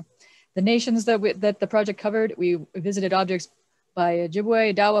with some more. The nations that the project covered, we visited objects by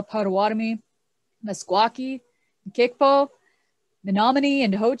Ojibwe, Dawa, Potawatomi, Meskwaki, Kikpo, Menominee,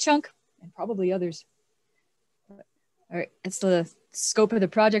 and Ho-Chunk, and probably others. All right, that's the scope of the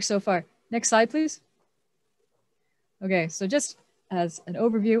project so far. Next slide, please. Okay, so just as an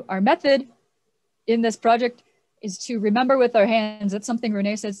overview, our method in this project is to remember with our hands. That's something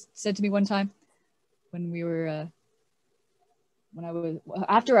Renee said to me one time when we were,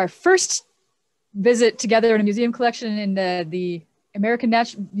 after our first visit together in a museum collection in the American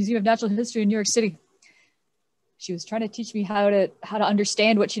Museum of Natural History in New York City. She was trying to teach me how to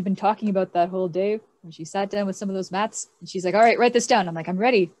understand what she'd been talking about that whole day when she sat down with some of those mats. And she's like, all right, write this down. I'm like, I'm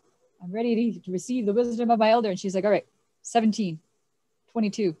ready. I'm ready to receive the wisdom of my elder. And she's like, all right, 17,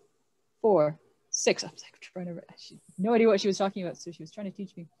 22, 4, 6. I was like, trying to, she had no idea what she was talking about. So she was trying to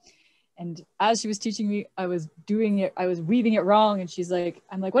teach me. And as she was teaching me, I was weaving it wrong. And she's like,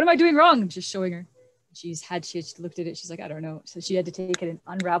 I'm like, what am I doing wrong? I'm just showing her. She looked at it. She's like, I don't know. So she had to take it and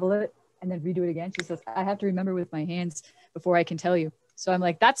unravel it and then redo it again. She says, I have to remember with my hands before I can tell you. So I'm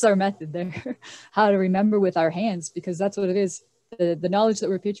like, that's our method there, how to remember with our hands, because that's what it is. The knowledge that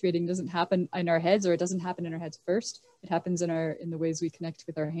we're repatriating doesn't happen in our heads, or it doesn't happen in our heads first. It happens in the ways we connect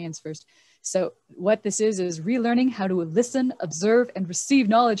with our hands first. So what this is relearning how to listen, observe, and receive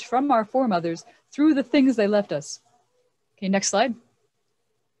knowledge from our foremothers through the things they left us. Okay, next slide.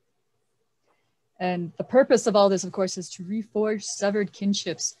 And the purpose of all this, of course, is to reforge severed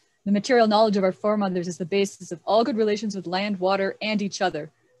kinships. The material knowledge of our foremothers is the basis of all good relations with land, water, and each other.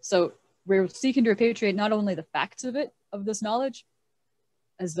 So we're seeking to repatriate not only the facts of this knowledge,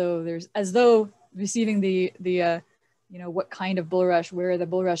 as though receiving the what kind of bulrush, where the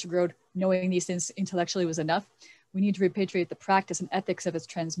bulrush growed, knowing these things intellectually was enough. We need to repatriate the practice and ethics of its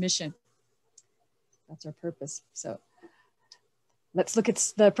transmission. That's our purpose. So let's look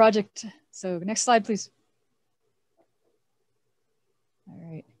at the project. So next slide, please. All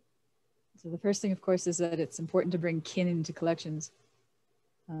right. So the first thing, of course, is that it's important to bring kin into collections.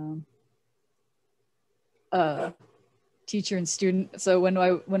 teacher and student. So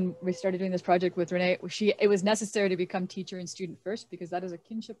when we started doing this project with Renee, it was necessary to become teacher and student first, because that is a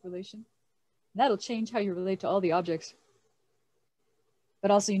kinship relation. That'll change how you relate to all the objects. But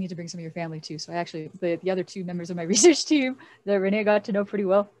also you need to bring some of your family too. So I actually, the other two members of my research team that Renee got to know pretty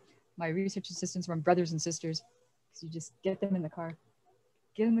well, my research assistants were brothers and sisters. So you just get them in the car.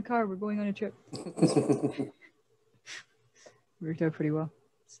 Get in the car, we're going on a trip. Worked out pretty well.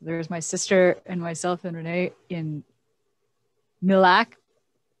 So there's my sister and myself and Renee in Milac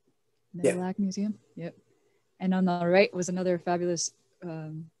Museum. Yep. And on the right was another fabulous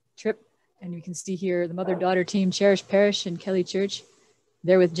trip. And you can see here the mother-daughter team, Cherish Parish and Kelly Church.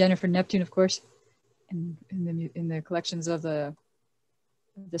 There with Jennifer Neptune, of course, and in the collections of the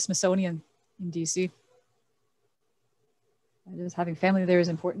Smithsonian in DC. Just having family there is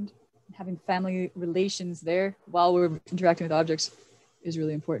important. Having family relations there while we're interacting with objects is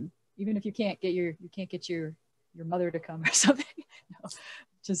really important. Even if you can't get your mother to come or something. No,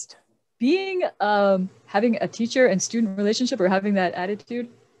 just being having a teacher and student relationship, or having that attitude,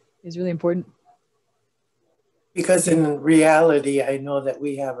 is really important. Because in reality, I know that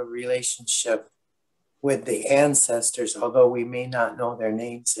we have a relationship with the ancestors, although we may not know their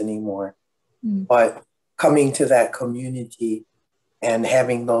names anymore. But coming to that community and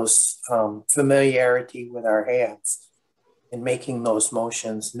having those familiarity with our hands and making those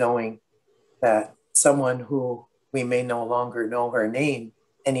motions, knowing that someone who we may no longer know her name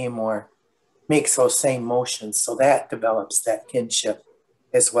anymore makes those same motions. So that develops that kinship,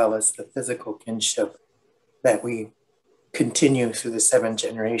 as well as the physical kinship that we continue through the 7th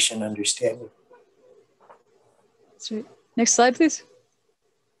generation understanding. That's right. Next slide, please.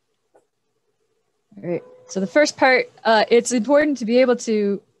 All right. So the first part, it's important to be able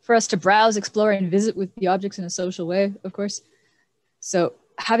for us to browse, explore, and visit with the objects in a social way, of course. So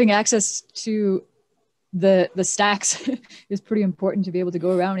having access to the stacks is pretty important to be able to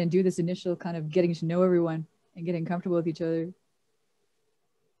go around and do this initial kind of getting to know everyone and getting comfortable with each other.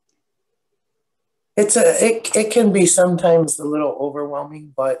 It can be sometimes a little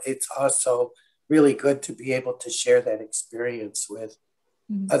overwhelming, but it's also really good to be able to share that experience with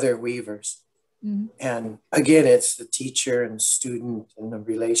other weavers. And again, it's the teacher and student and the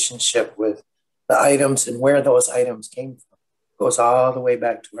relationship with the items and where those items came from. It goes all the way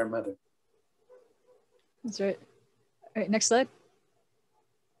back to our mother. That's right. All right, next slide.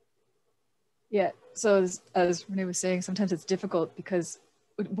 Yeah, so as Renee was saying, sometimes it's difficult because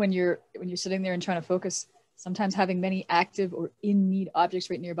when you're sitting there and trying to focus, sometimes having many active or in need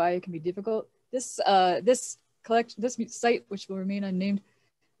objects right nearby can be difficult. This site, which will remain unnamed,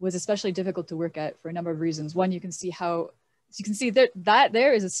 was especially difficult to work at for a number of reasons. One, you can see that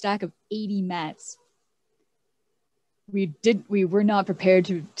there is a stack of 80 mats. We were not prepared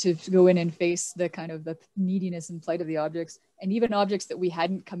to go in and face the kind of the neediness and plight of the objects, and even objects that we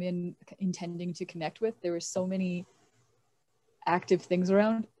hadn't come in intending to connect with. There were so many active things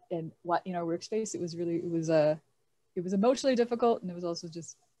around, and what in our workspace, it was emotionally difficult, and it was also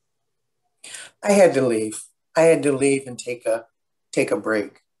just. I had to leave and take a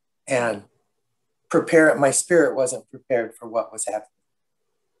break and prepare it. My spirit wasn't prepared for what was happening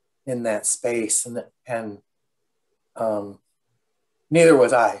in that space, and neither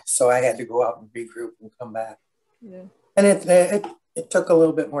was I. So I had to go out and regroup and come back. Yeah. And it took a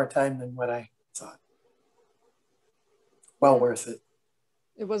little bit more time than what I thought. Well worth it.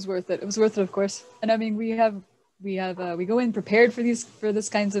 It was worth it. It was worth it, of course. And I mean, we go in prepared for this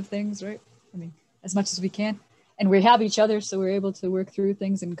kinds of things, right? I mean, as much as we can, and we have each other, so we're able to work through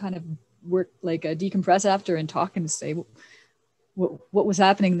things and kind of work like decompress after and talk and say what was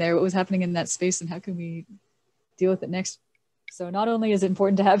happening there, what was happening in that space, and how can we deal with it next. So not only is it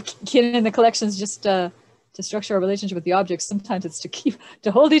important to have kin in the collections just to structure our relationship with the objects, sometimes it's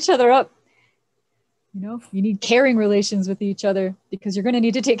to hold each other up. You know, you need caring relations with each other because you're going to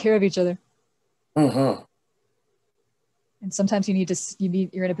need to take care of each other. Mm-hmm. And sometimes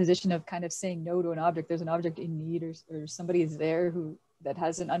you're in a position of kind of saying no to an object. There's an object in need, or somebody is there that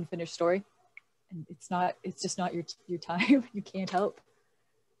has an unfinished story, and it's just not your time. You can't help.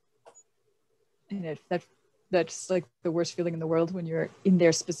 And that's like the worst feeling in the world when you're in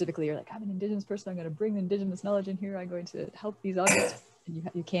there specifically. You're like, I'm an Indigenous person. I'm going to bring the Indigenous knowledge in here. I'm going to help these objects, and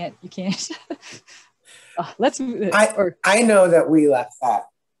you can't. Let's move. I know that we left that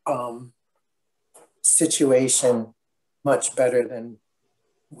situation much better than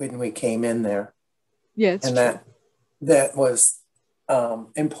when we came in there. Yeah, it's and true. that was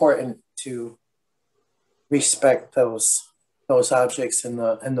important to respect those objects and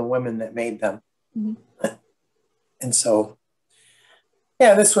the women that made them. Mm-hmm. And so,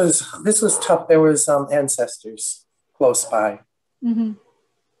 yeah, this was tough. There was ancestors close by. Mm-hmm.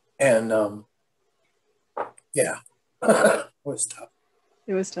 And yeah, it was tough.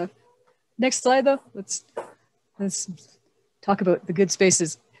 It was tough. Next slide, though. Let's talk about the good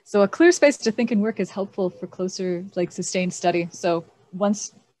spaces. So a clear space to think and work is helpful for closer, like, sustained study. So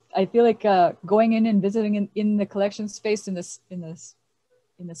once I feel like going in and visiting in the collection space in the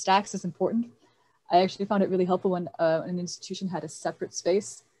stacks is important. I actually found it really helpful when an institution had a separate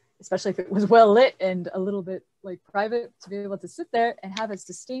space, especially if it was well lit and a little bit like private, to be able to sit there and have a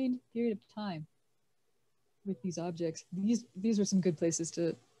sustained period of time with these objects. These were some good places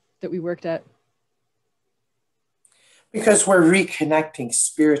that we worked at. Because we're reconnecting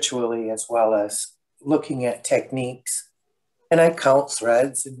spiritually as well as looking at techniques. And I count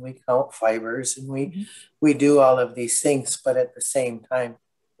threads and we count fibers and we do all of these things, but at the same time,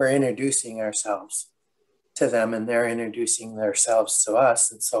 we're introducing ourselves to them and they're introducing themselves to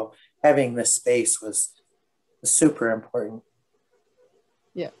us. And so having this space was super important.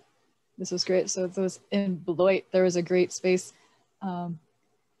 Yeah, this was great. So those in Beloit, there was a great space.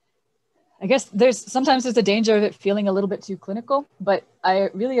 I guess sometimes there's a danger of it feeling a little bit too clinical, but I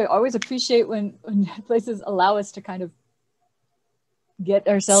really always appreciate when places allow us to kind of get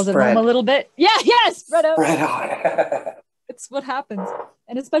ourselves at home a little bit. Yeah, spread out. Spread out. It's what happens.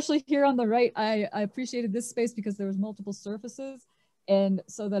 And especially here on the right, I appreciated this space because there was multiple surfaces. And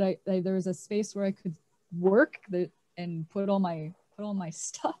so that there was a space where I could work and put all my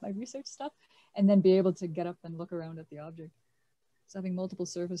stuff, my research stuff, and then be able to get up and look around at the object. So having multiple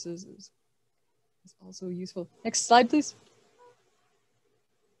surfaces is also useful. Next slide, please.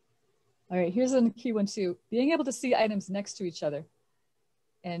 All right, here's a key one too. Being able to see items next to each other.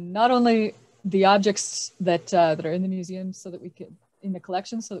 And not only the objects that are in the museum so that we can, in the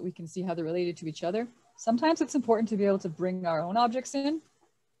collection, so that we can see how they're related to each other. Sometimes it's important to be able to bring our own objects in.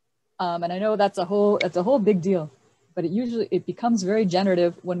 And I know that's a whole big deal, but it becomes very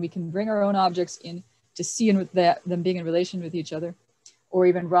generative when we can bring our own objects in to see them being in relation with each other, or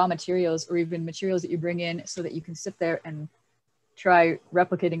even raw materials, or even materials that you bring in so that you can sit there and try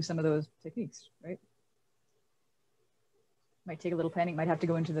replicating some of those techniques, right? Might take a little planning, might have to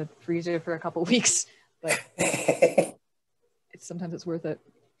go into the freezer for a couple of weeks, but sometimes it's worth it.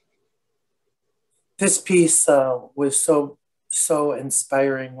 This piece was so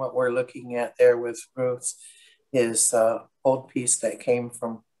inspiring. What we're looking at there with Ruth is an old piece that came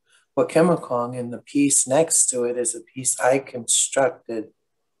from Wakimakong, and the piece next to it is a piece I constructed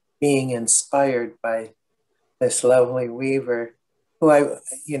being inspired by this lovely weaver who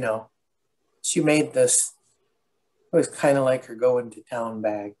she made this. It was kind of like her going to town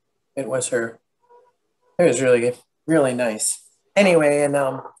bag. It was really, really nice. Anyway, and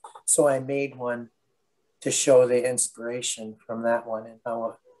so I made one to show the inspiration from that one and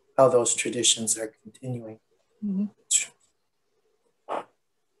how those traditions are continuing. Mm-hmm.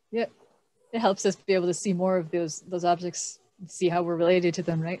 Yeah, it helps us be able to see more of those objects, see how we're related to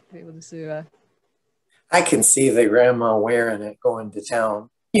them, right? Be able to see. I can see the grandma wearing it going to town.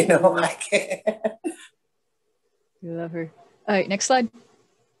 I can. We love her. All right, next slide.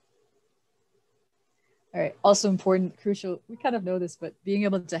 All right, also important, crucial, we kind of know this, but being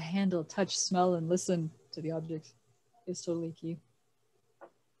able to handle, touch, smell, and listen to the objects is totally key.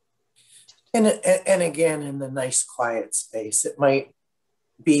 And again, in the nice quiet space, it might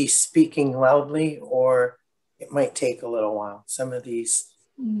be speaking loudly or it might take a little while. Some of these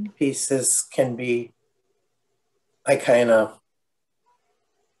pieces can be, I kind of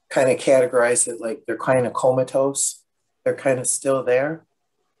categorize it like they're kind of comatose. They're kind of still there,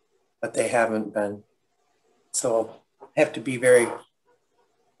 but they haven't been. So I have to be very,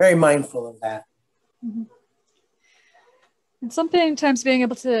 very mindful of that. Mm-hmm. And sometimes being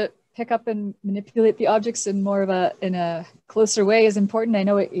able to pick up and manipulate the objects in more of a closer way is important. I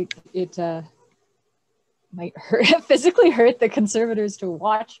know it might physically hurt the conservators to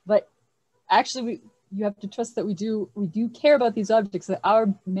watch, but actually you have to trust that we do care about these objects, that our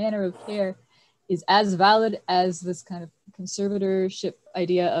manner of care is as valid as this kind of conservatorship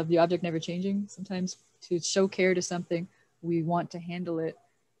idea of the object never changing. Sometimes to show care to something, we want to handle it,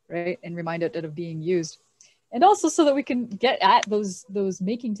 right? And remind it of being used. And also so that we can get at those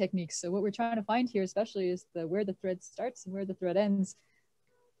making techniques. So what we're trying to find here especially is where the thread starts and where the thread ends.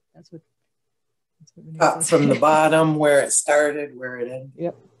 That's what from the bottom, where it started, where it ended.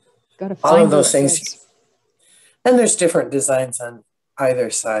 Yep. Gotta find all of those things. Threads. And there's different designs on either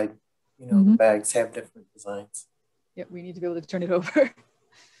side. The bags have different designs. Yep, we need to be able to turn it over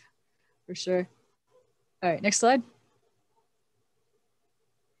for sure. All right, next slide.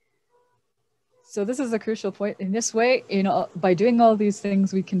 So this is a crucial point. In this way, by doing all these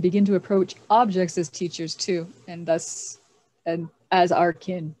things, we can begin to approach objects as teachers too, and thus, and as our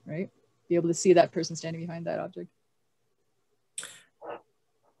kin, right? Be able to see that person standing behind that object.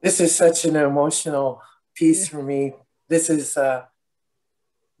 This is such an emotional piece for me. This is,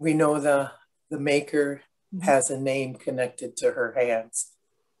 we know the maker has a name connected to her hands.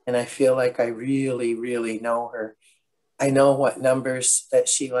 And I feel like I really, really know her. I know what numbers that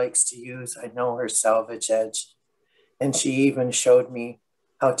she likes to use. I know her salvage edge. And she even showed me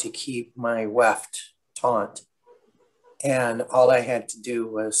how to keep my weft taut. And all I had to do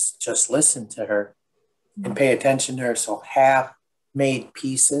was just listen to her and pay attention to her. So half-made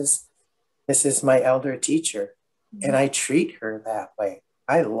pieces. This is my elder teacher. And I treat her that way.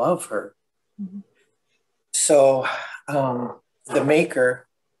 I love her. So the maker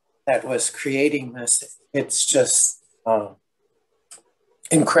that was creating this, it's just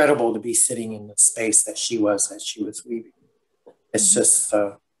incredible to be sitting in the space that she was as she was weaving. It's just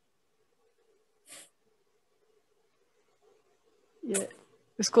yeah,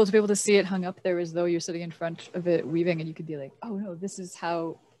 it's cool to be able to see it hung up there as though you're sitting in front of it weaving, and you could be like, oh no, this is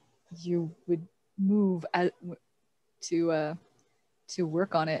how you would move to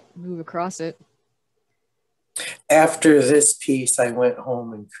work on it, move across it. After this piece, I went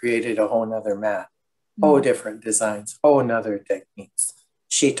home and created a whole nother mat, whole different designs, whole nother techniques.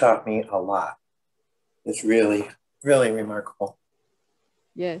 She taught me a lot. It's really, really remarkable.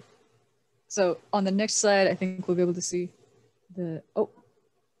 Yeah. So on the next slide, I think we'll be able to see the, oh,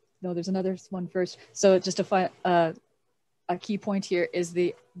 no, there's another one first. So just to find a key point here is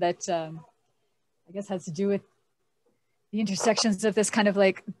that I guess has to do with the intersections of this kind of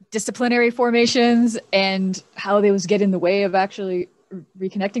like disciplinary formations and how those get in the way of actually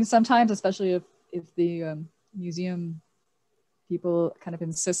reconnecting sometimes, especially if the museum people kind of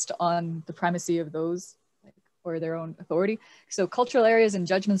insist on the primacy of those, like, or their own authority. So cultural areas and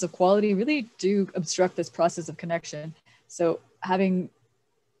judgments of quality really do obstruct this process of connection. So having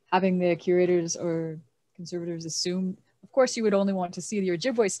the curators or conservators assume, of course you would only want to see the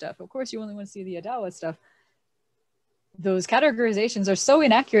Ojibwe stuff, of course you only want to see the Adawa stuff. Those categorizations are so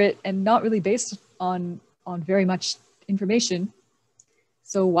inaccurate and not really based on very much information.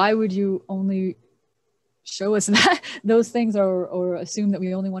 So why would you only show us that those things, or assume that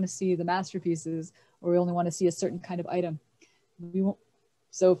we only want to see the masterpieces, or we only want to see a certain kind of item? We won't.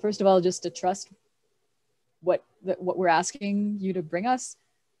 So first of all, just to trust what we're asking you to bring us,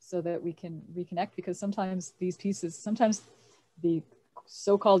 so that we can reconnect, because sometimes these pieces, sometimes the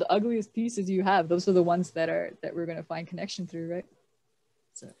so-called ugliest pieces you have, those are the ones that we're going to find connection through, right?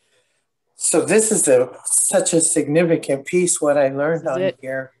 So this is such a significant piece. What I learned on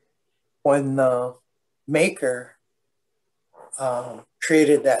here, when the maker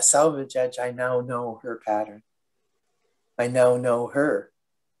created that salvage edge, I now know her pattern. I now know her,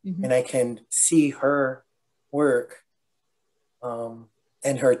 and I can see her work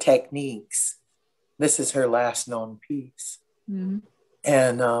and her techniques. This is her last known piece.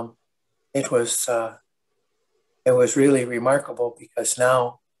 And it was really remarkable, because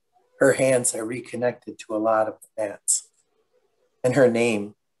now her hands are reconnected to a lot of the mats, and her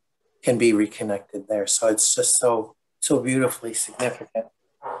name can be reconnected there. So it's just so beautifully significant.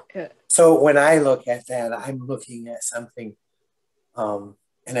 Yeah. So when I look at that, I'm looking at something, and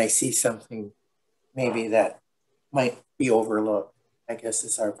I see something maybe that might be overlooked, I guess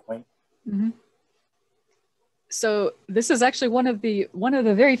is our point. So this is actually one of the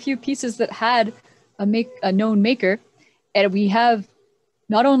very few pieces that had a known maker, and we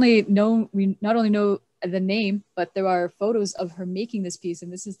not only know the name, but there are photos of her making this piece, and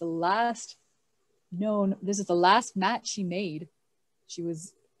this is the last mat she made. She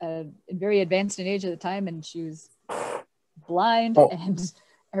was very advanced in age at the time, and she was blind and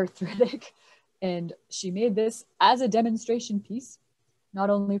arthritic, and she made this as a demonstration piece, not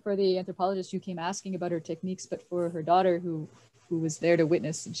only for the anthropologist who came asking about her techniques, but for her daughter who was there to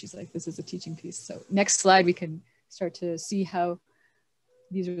witness. And she's like, this is a teaching piece. So next slide, we can start to see how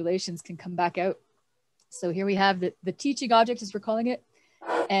these relations can come back out. So here we have the teaching object, as we're calling it.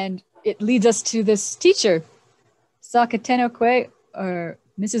 And it leads us to this teacher, Sakatenoque, or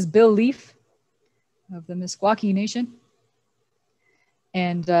Mrs. Bill Leaf of the Meskwaki Nation.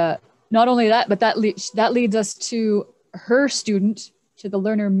 And not only that, but that leads us to her student, to the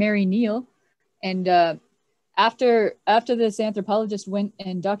learner Mary Neal. And after this anthropologist went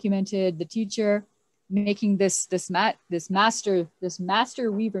and documented the teacher making this master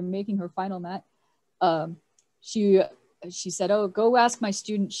weaver making her final mat, she said, oh, go ask my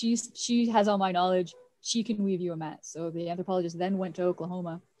student, she has all my knowledge, she can weave you a mat. So the anthropologist then went to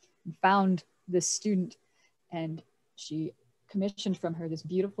Oklahoma and found this student, and she commissioned from her this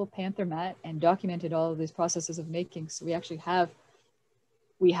beautiful panther mat and documented all of these processes of making. So we actually have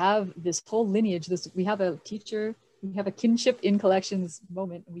this whole lineage. We have a teacher, we have a kinship in collections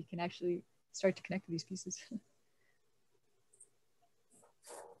moment, and we can actually start to connect to these pieces.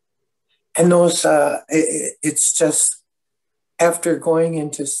 And those, it's just after going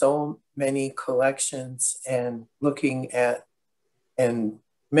into so many collections and looking at, and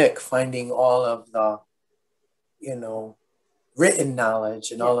Mick finding all of the, you know, written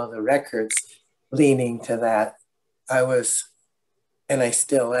knowledge and all of the records leaning to that, I was, and I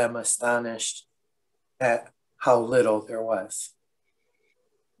still am, astonished at how little there was.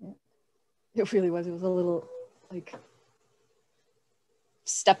 It really was. It was a little like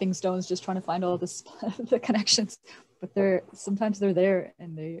stepping stones, just trying to find all this the connections. But sometimes they're there,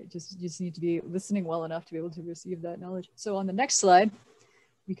 and you just need to be listening well enough to be able to receive that knowledge. So on the next slide,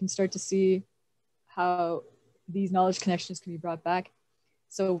 we can start to see how these knowledge connections can be brought back.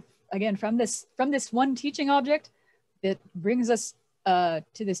 So again, from this one teaching object that brings us to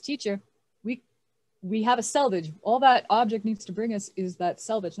this teacher, we have a selvage. All that object needs to bring us is that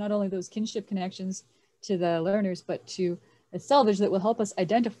selvage, not only those kinship connections to the learners, but to a selvage that will help us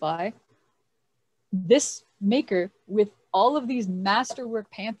identify this maker with all of these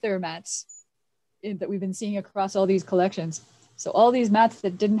masterwork panther mats that we've been seeing across all these collections. So all these mats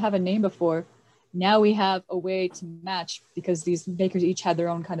that didn't have a name before, now we have a way to match, because these makers each had their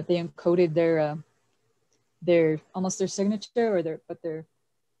own kind of, they encoded their almost their signature, or they're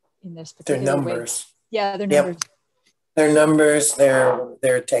in this particular their numbers. Way. Yeah, their numbers. Yep. Their numbers,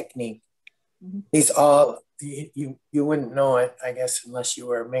 their technique. Mm-hmm. These all, you wouldn't know it, I guess, unless you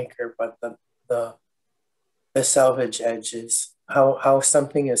were a maker, but the selvage edges, how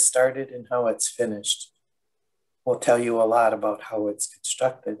something is started and how it's finished, will tell you a lot about how it's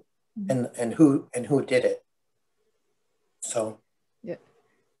constructed, mm-hmm. and who did it. So yeah,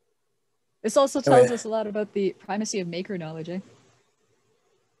 this also tells us a lot about the primacy of maker knowledge, in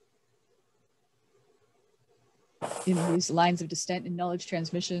these lines of descent in knowledge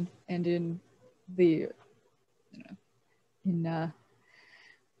transmission, and in the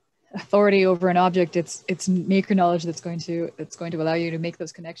authority over an object. It's maker knowledge that's going to allow you to make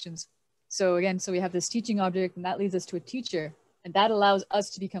those connections. So again, we have this teaching object, and that leads us to a teacher, and that allows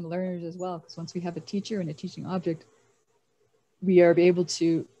us to become learners as well, because once we have a teacher and a teaching object, we are able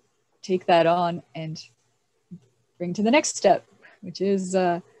to take that on and bring to the next step, which is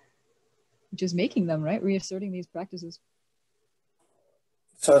making them, right? Reasserting these practices.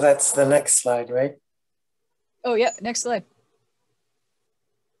 So that's the next slide, right? Oh yeah, next slide.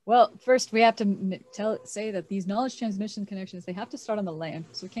 Well, first we have to say that these knowledge transmission connections, they have to start on the land.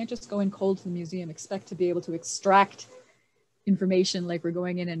 So we can't just go in cold to the museum, expect to be able to extract information like we're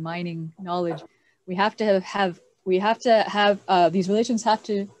going in and mining knowledge. We have to have these relations have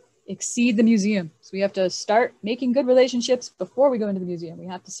to exceed the museum. So we have to start making good relationships before we go into the museum. We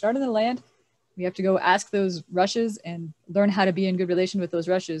have to start on the land. We have to go ask those rushes and learn how to be in good relation with those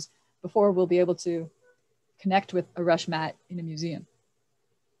rushes before we'll be able to connect with a rush mat in a museum.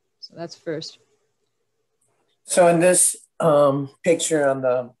 So that's first. So in this picture on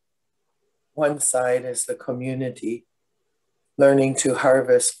the one side is the community learning to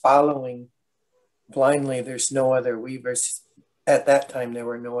harvest, following blindly. There's no other weavers. At that time, there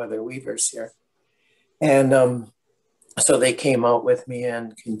were no other weavers here. And so they came out with me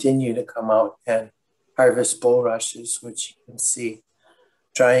and continue to come out and harvest bulrushes, which you can see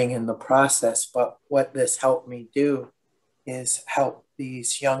drying in the process. But what this helped me do is help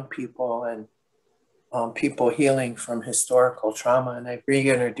these young people and people healing from historical trauma. And I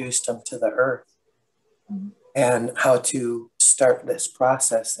reintroduced them to the earth, mm-hmm. and how to start this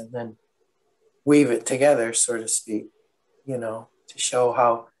process and then weave it together, so to speak, to show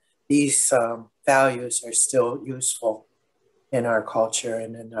how these values are still useful in our culture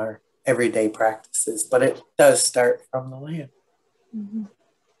and in our everyday practices. But it does start from the land. Mm-hmm.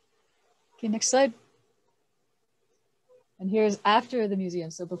 Okay, next slide. And here's after the museum.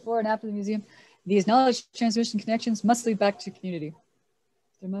 So before and after the museum, these knowledge transmission connections must lead back to community.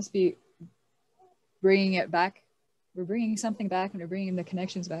 There must be bringing it back. We're bringing something back, and we're bringing the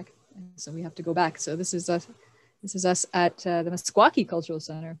connections back. And so we have to go back. So this is us at the Meskwaki Cultural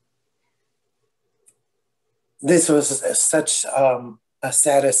Center. This was such a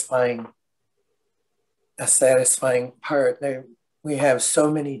satisfying part. We have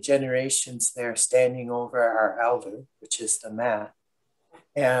so many generations there standing over our elder, which is the mat.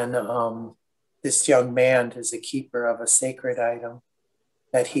 And this young man is a keeper of a sacred item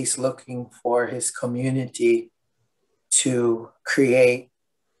that he's looking for his community to create,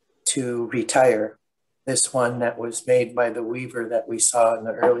 to retire. This one that was made by the weaver that we saw in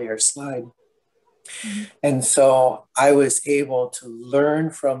the earlier slide. Mm-hmm. And so I was able to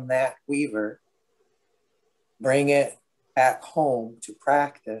learn from that weaver, bring it back home to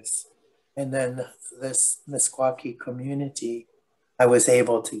practice. And then this Meskwaki community, I was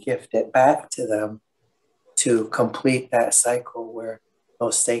able to gift it back to them to complete that cycle where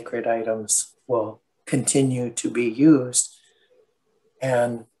those sacred items will continue to be used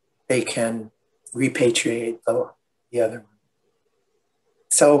and they can repatriate the other one.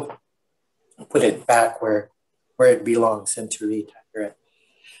 So put it back where it belongs and to retire it.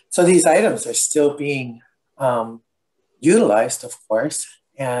 So these items are still being utilized, of course,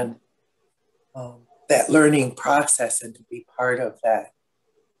 and that learning process and to be part of that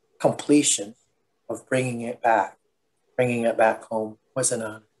completion of bringing it back home was an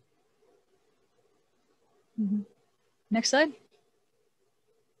honor. Mm-hmm. Next slide.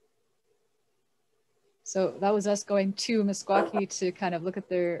 So that was us going to Meskwaki to kind of look at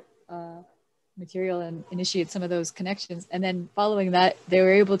their material and initiate some of those connections. And then following that, they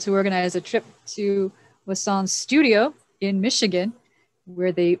were able to organize a trip to Wasan's studio in Michigan,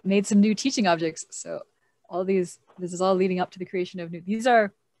 where they made some new teaching objects. So this is all leading up to the creation of new,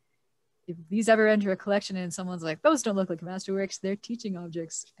 if these ever enter a collection and someone's like, those don't look like masterworks, they're teaching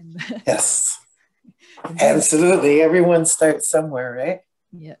objects. And yes, absolutely. Everyone starts somewhere, right?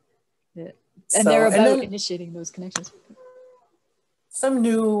 Yeah. And they're about initiating those connections. Some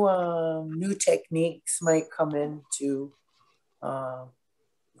new techniques might come in to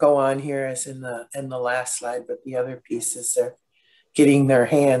go on here as in the last slide, but the other pieces are getting their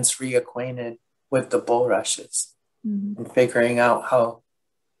hands reacquainted with the bulrushes mm-hmm. and figuring out how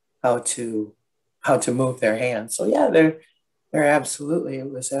to move their hands. So yeah, it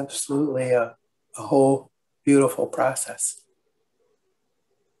was absolutely a whole beautiful process.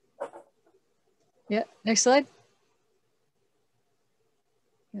 Yeah, next slide.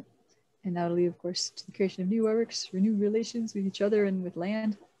 Yep. And that'll lead, of course, to the creation of new artworks, renew relations with each other and with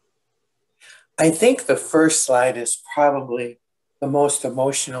land. I think the first slide is probably the most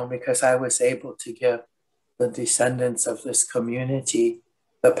emotional because I was able to give the descendants of this community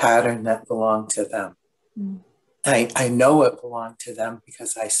the pattern that belonged to them. Mm. I know it belonged to them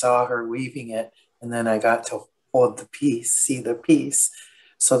because I saw her weaving it and then I got to hold the piece, see the piece.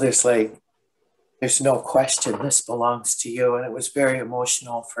 So there's no question this belongs to you. And it was very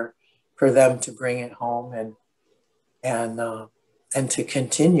emotional for them to bring it home and to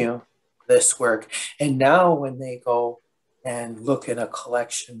continue this work. And now when they go and look in a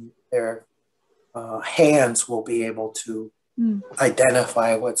collection, their hands will be able to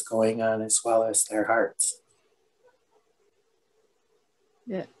identify what's going on as well as their hearts.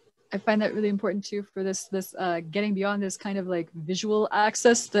 Yeah, I find that really important too for this getting beyond this kind of like visual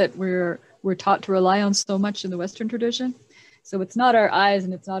access that we're taught to rely on so much in the Western tradition. So it's not our eyes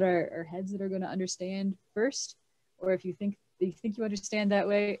and it's not our heads that are going to understand first, or if you think you understand that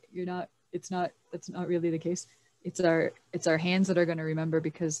way, that's not really the case. It's our hands that are going to remember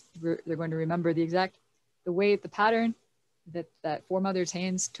because they're going to remember the pattern that foremother's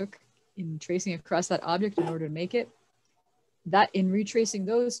hands took in tracing across that object in order to make it. That in retracing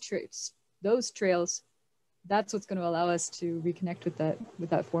those trails, that's what's going to allow us to reconnect with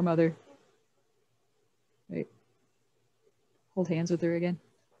that foremother. Right. Hold hands with her again.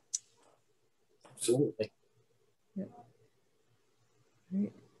 Absolutely. Yeah.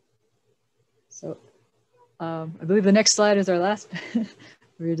 Right. So I believe the next slide is our last.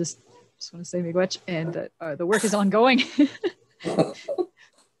 We just want to say miigwech, and the work is ongoing.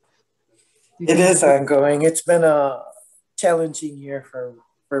 It is ongoing. It's been a challenging year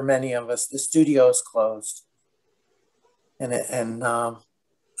for many of us. The studio is closed, and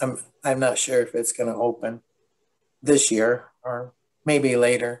I'm not sure if it's going to open this year or maybe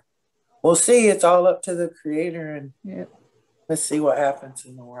later. We'll see. It's all up to the creator, and let's see what happens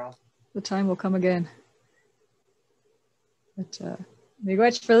in the world. The time will come again. But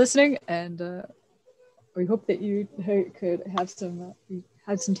miigwech for listening, and we hope that you could have some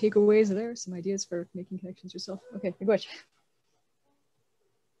takeaways there, some ideas for making connections yourself. Okay, miigwech.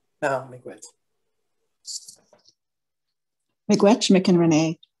 No, miigwech. Miigwech, Mick and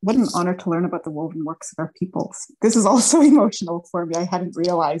Renee. What an honor to learn about the woven works of our peoples. This is also emotional for me. I hadn't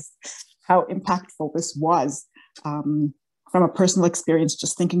realized how impactful this was from a personal experience,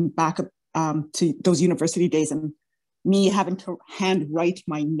 just thinking back to those university days and me having to hand write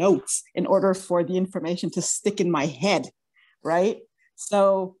my notes in order for the information to stick in my head, right?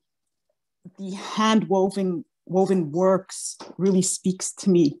 So the hand woven works really speaks to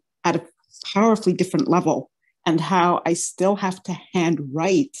me at a powerfully different level, and how I still have to hand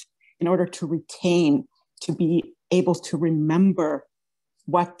write in order to retain, to be able to remember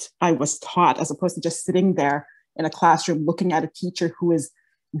what I was taught, as opposed to just sitting there in a classroom looking at a teacher who is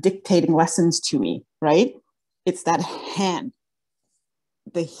dictating lessons to me, right? It's that hand,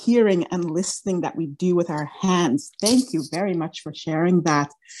 the hearing and listening that we do with our hands. Thank you very much for sharing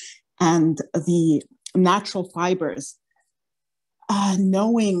that. And the natural fibers,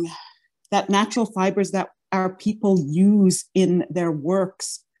 knowing that natural fibers that our people use in their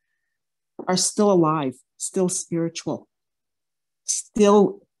works are still alive, still spiritual,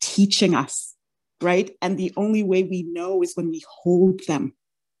 still teaching us, right? And the only way we know is when we hold them.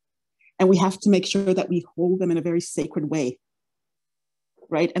 And we have to make sure that we hold them in a very sacred way,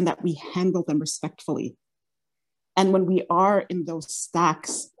 right? And that we handle them respectfully. And when we are in those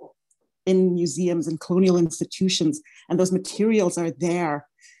stacks, in museums and colonial institutions, and those materials are there,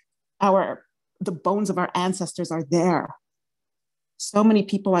 the bones of our ancestors are there. So many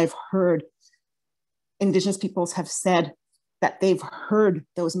people I've heard, Indigenous peoples have said that they've heard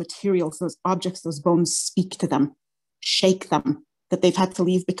those materials, those objects, those bones speak to them, shake them, that they've had to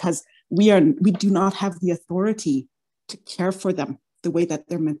leave because we do not have the authority to care for them the way that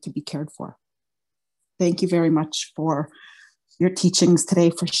they're meant to be cared for. Thank you very much for your teachings today,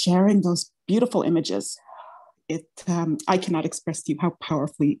 for sharing those beautiful images. I cannot express to you how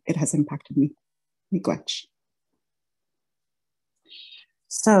powerfully it has impacted me. Miigwech.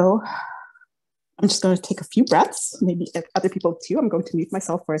 So I'm just going to take a few breaths, maybe other people too. I'm going to mute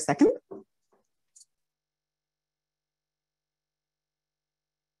myself for a second.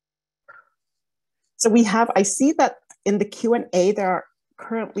 So I see that in the Q&A, there are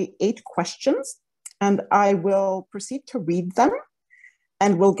currently 8 questions, and I will proceed to read them,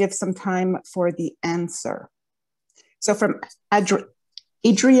 and we'll give some time for the answer. So from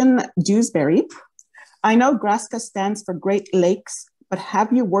Adrian Dewsbury, I know GRASCA stands for Great Lakes, but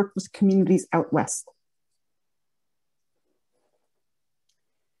have you worked with communities out west?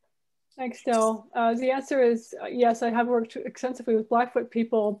 Thanks, Del. The answer is yes, I have worked extensively with Blackfoot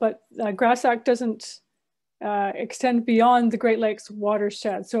people, but GRASAC doesn't extend beyond the Great Lakes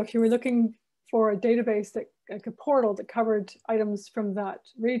watershed. So if you were looking for a database, like a portal that covered items from that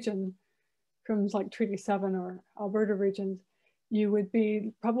region, from like Treaty 7 or Alberta regions, you would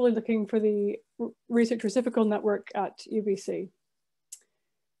be probably looking for the Research Reciprocal Network at UBC.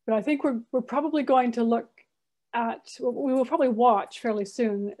 But I think we're probably going to look at, we will probably watch fairly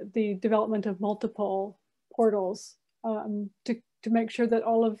soon the development of multiple portals to make sure that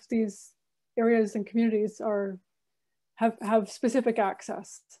all of these areas and communities have specific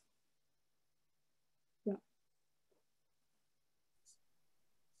access. Yeah.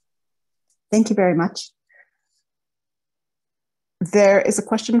 Thank you very much. There is a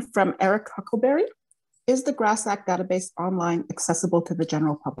question from Eric Huckleberry. Is the GRASAC database online accessible to the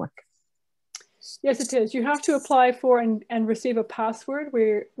general public? Yes, it is. You have to apply for and receive a password.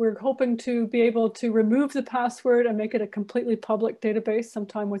 We're hoping to be able to remove the password and make it a completely public database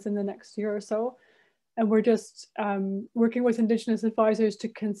sometime within the next year or so. And we're just working with Indigenous advisors to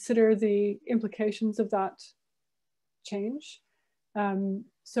consider the implications of that change.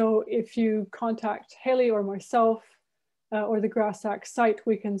 So if you contact Haley or myself or the GRASAC site,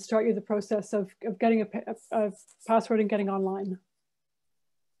 we can start you the process of getting a password and getting online.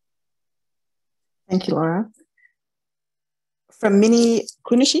 Thank you, Laura. From Minnie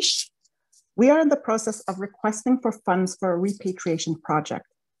Kunishish, we are in the process of requesting for funds for a repatriation project.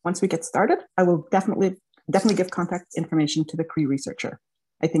 Once we get started, I will definitely give contact information to the Cree researcher.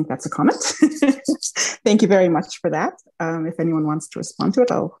 I think that's a comment. Thank you very much for that. If anyone wants to respond to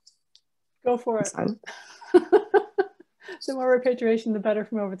it, I'll go for it. The more repatriation, the better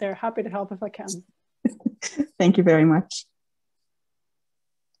from over there. Happy to help if I can. Thank you very much.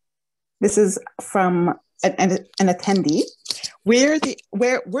 This is from an attendee. Were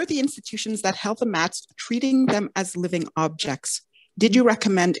the institutions that held the mats treating them as living objects? Did you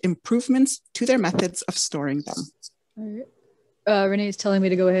recommend improvements to their methods of storing them? All right. Renee is telling me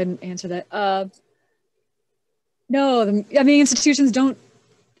to go ahead and answer that. No, institutions don't.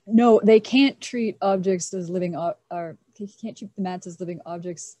 No, they can't treat objects as living, or they can't treat the mats as living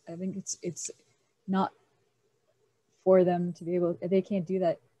objects. I think it's not for them to be able. They can't do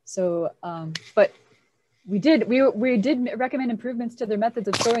that. So, but we did recommend improvements to their methods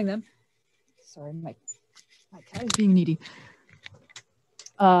of storing them. Sorry, my cat is being needy.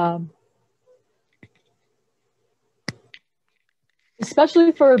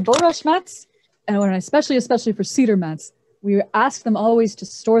 Especially for bulrush mats, and especially for cedar mats, we ask them always to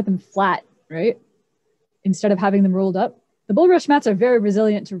store them flat, right? Instead of having them rolled up. The bulrush mats are very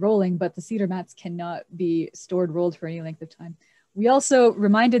resilient to rolling, but the cedar mats cannot be stored rolled for any length of time. We also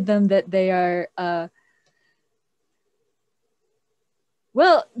reminded them that they are,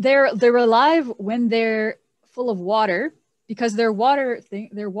 well, they're alive when they're full of water, because they're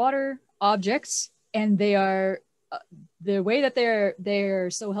water objects, and they are the way that they're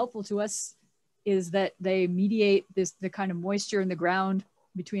so helpful to us is that they mediate the kind of moisture in the ground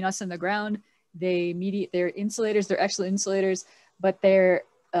between us and the ground. They're insulators, they're excellent insulators, but they're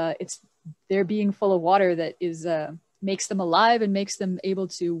being full of water that is makes them alive and makes them able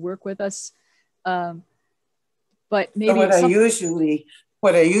to work with us. But maybe so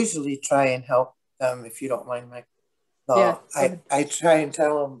what I usually try and help them, if you don't mind, Mike. I try and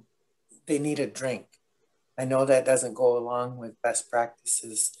tell them they need a drink. I know that doesn't go along with best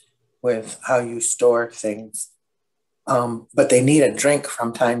practices with how you store things, but they need a drink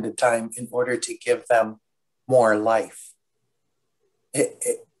from time to time in order to give them more life.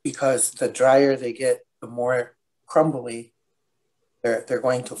 Because the drier they get, the more crumbly they're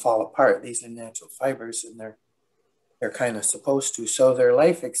going to fall apart. These are natural fibers, and they're kind of supposed to. So their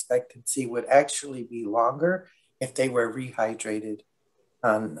life expectancy would actually be longer if they were rehydrated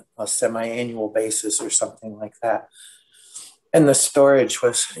on a semi-annual basis or something like that. And the storage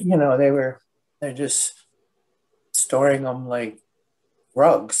was, they're just storing them like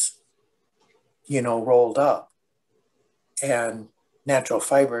rugs, rolled up. And natural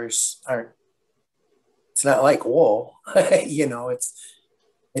fibers it's not like wool, it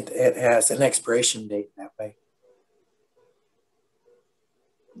has an expiration date that way.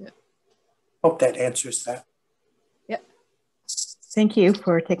 Yeah. Hope that answers that. Yeah. Thank you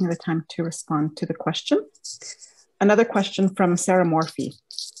for taking the time to respond to the question. Another question from Sarah Morphy.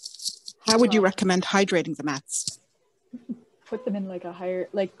 How would you recommend hydrating the mats? Put them in like a higher,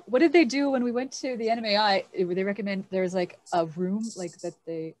 like, what did they do when we went to the NMAI? They recommend there's like a room like that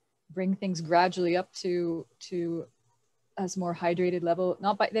they bring things gradually up to as more hydrated level.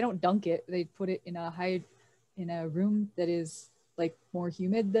 They don't dunk it. They put it in a room that is like more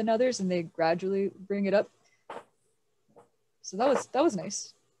humid than others, and they gradually bring it up. So that was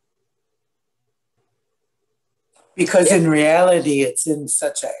nice. Because in reality, it's in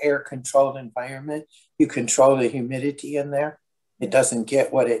such an air-controlled environment. You control the humidity in there. It doesn't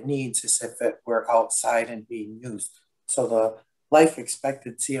get what it needs as if it were outside and being used. So the life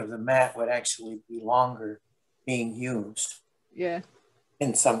expectancy of the mat would actually be longer being used. Yeah.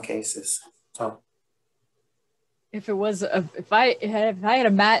 In some cases. So if I had a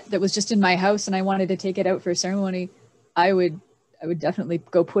mat that was just in my house and I wanted to take it out for a ceremony, I would definitely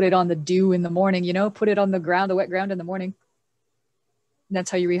go put it on the dew in the morning, put it on the ground, the wet ground in the morning. And that's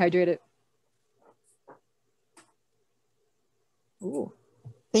how you rehydrate it. Ooh.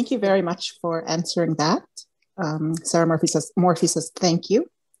 Thank you very much for answering that. Sarah Morphy says, thank you.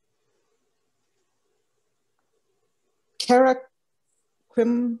 Kara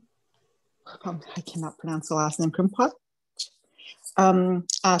I cannot pronounce the last name, Krimpot,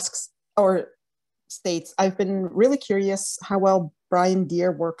 asks or states, I've been really curious how well Brian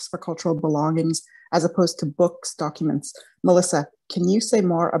Deere works for cultural belongings as opposed to books, documents. Melissa, can you say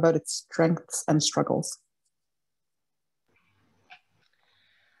more about its strengths and struggles?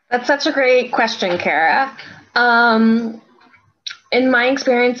 That's such a great question, Kara. In my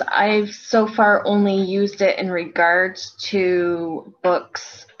experience, I've so far only used it in regards to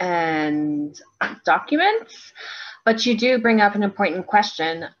books and documents, but you do bring up an important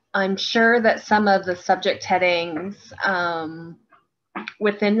question. I'm sure that some of the subject headings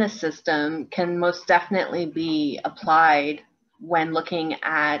within the system can most definitely be applied when looking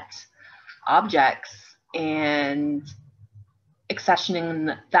at objects and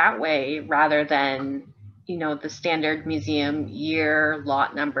accessioning that way rather than the standard museum year,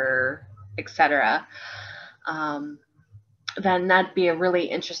 lot number, etc. Then that'd be a really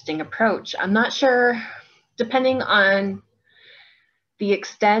interesting approach. I'm not sure, depending on the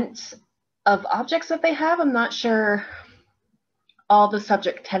extent of objects that they have, I'm not sure all the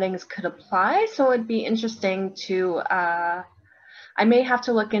subject headings could apply. So it'd be interesting to, I may have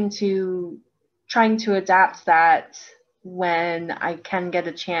to look into trying to adapt that when I can get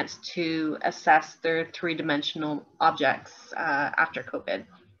a chance to assess their three-dimensional objects after COVID.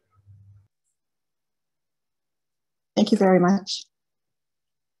 Thank you very much.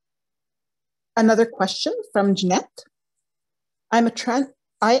 Another question from Jeanette. I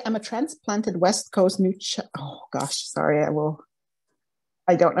am a transplanted West Coast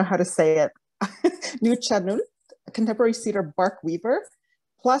I don't know how to say it. Nuchanun, a contemporary cedar bark weaver,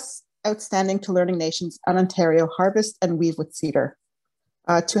 plus outstanding to Learning Nations on Ontario harvest and weave with cedar.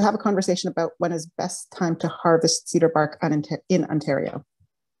 To have a conversation about when is best time to harvest cedar bark in Ontario.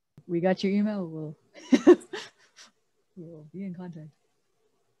 We got your email. We will be in contact.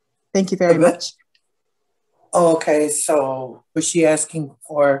 Thank you very much. Okay, so was she asking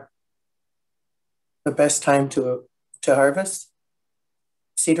for the best time to harvest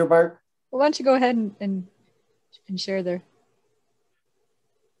cedar bark? Well, why don't you go ahead and share there.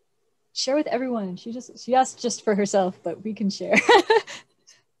 Share with everyone. She asked just for herself, but we can share.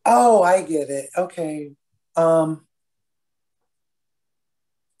 Oh, I get it. Okay.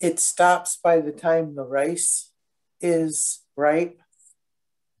 It stops by the time the rice is ripe,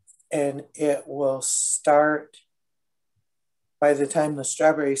 and it will start by the time the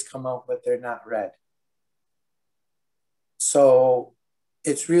strawberries come out, but they're not red. So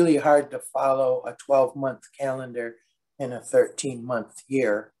it's really hard to follow a 12-month calendar in a 13-month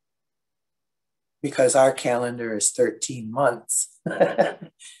year, because our calendar is 13 months.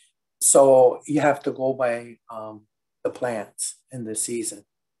 So you have to go by the plants in the season,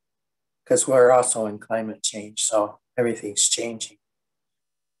 because we're also in climate change, so everything's changing.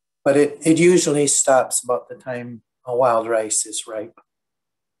 But it usually stops about the time a wild rice is ripe.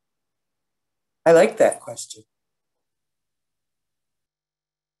 I like that question.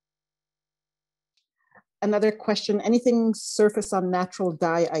 Another question, anything surface on natural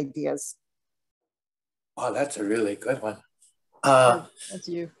dye ideas? Oh, that's a really good one. That's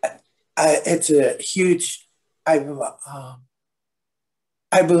you. It's a huge, I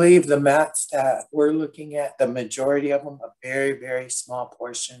believe the mats that we're looking at, the majority of them, a very, very small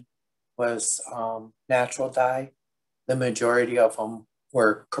portion was natural dye. The majority of them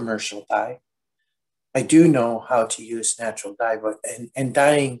were commercial dye. I do know how to use natural dye, but in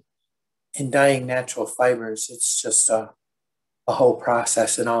dyeing natural fibers, it's just a whole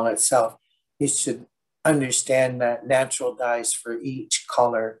process in all itself. You should understand that natural dyes for each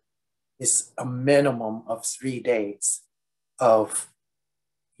color is a minimum of 3 days of,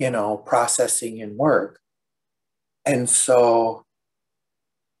 processing and work. And so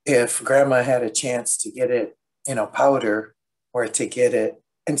if grandma had a chance to get it in a powder, or to get it,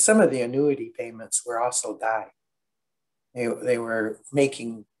 and some of the annuity payments were also dye. They were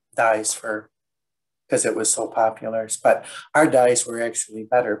making dyes because it was so popular, but our dyes were actually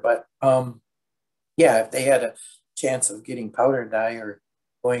better. But yeah, if they had a chance of getting powder dye or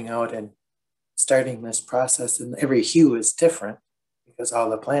going out and starting this process, and every hue is different because all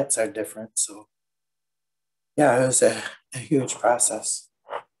the plants are different. So yeah, it was a huge process.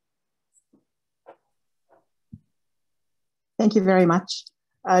 Thank you very much.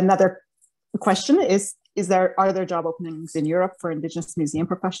 Another question are there job openings in Europe for Indigenous museum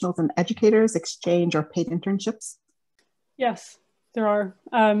professionals and educators, exchange or paid internships? Yes, there are.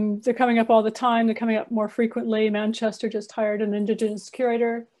 They're coming up all the time. They're coming up more frequently. Manchester just hired an Indigenous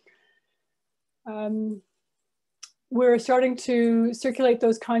curator. We're starting to circulate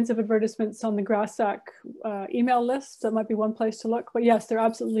those kinds of advertisements on the GRASAC email list. That might be one place to look. But yes, they're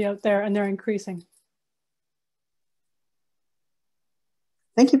absolutely out there, and they're increasing.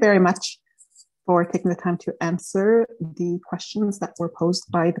 Thank you very much for taking the time to answer the questions that were posed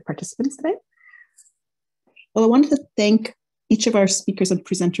by the participants today. Well, I wanted to thank each of our speakers and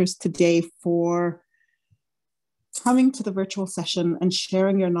presenters today for coming to the virtual session and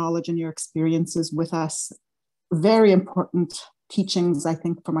sharing your knowledge and your experiences with us. Very important teachings, I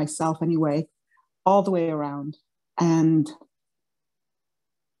think, for myself anyway, all the way around. And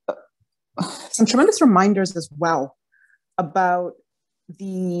some tremendous reminders as well about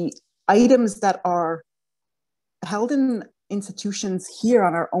the items that are held in institutions here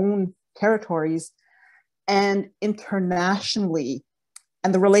on our own territories and internationally,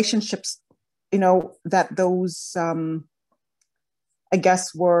 and the relationships, that those, I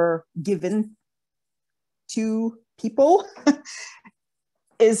guess, were given to people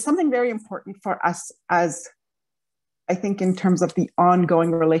is something very important for us, as I think in terms of the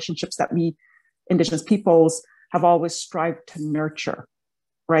ongoing relationships that we Indigenous peoples have always strived to nurture,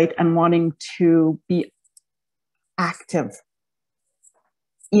 right? And wanting to be active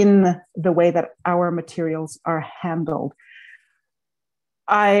in the way that our materials are handled.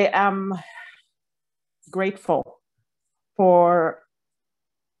 I am grateful for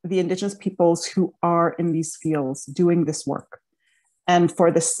the Indigenous peoples who are in these fields doing this work, and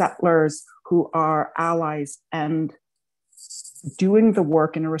for the settlers who are allies and doing the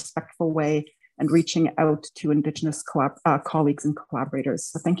work in a respectful way and reaching out to Indigenous colleagues and collaborators.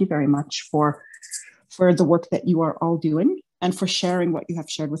 So thank you very much for the work that you are all doing and for sharing what you have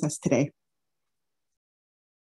shared with us today.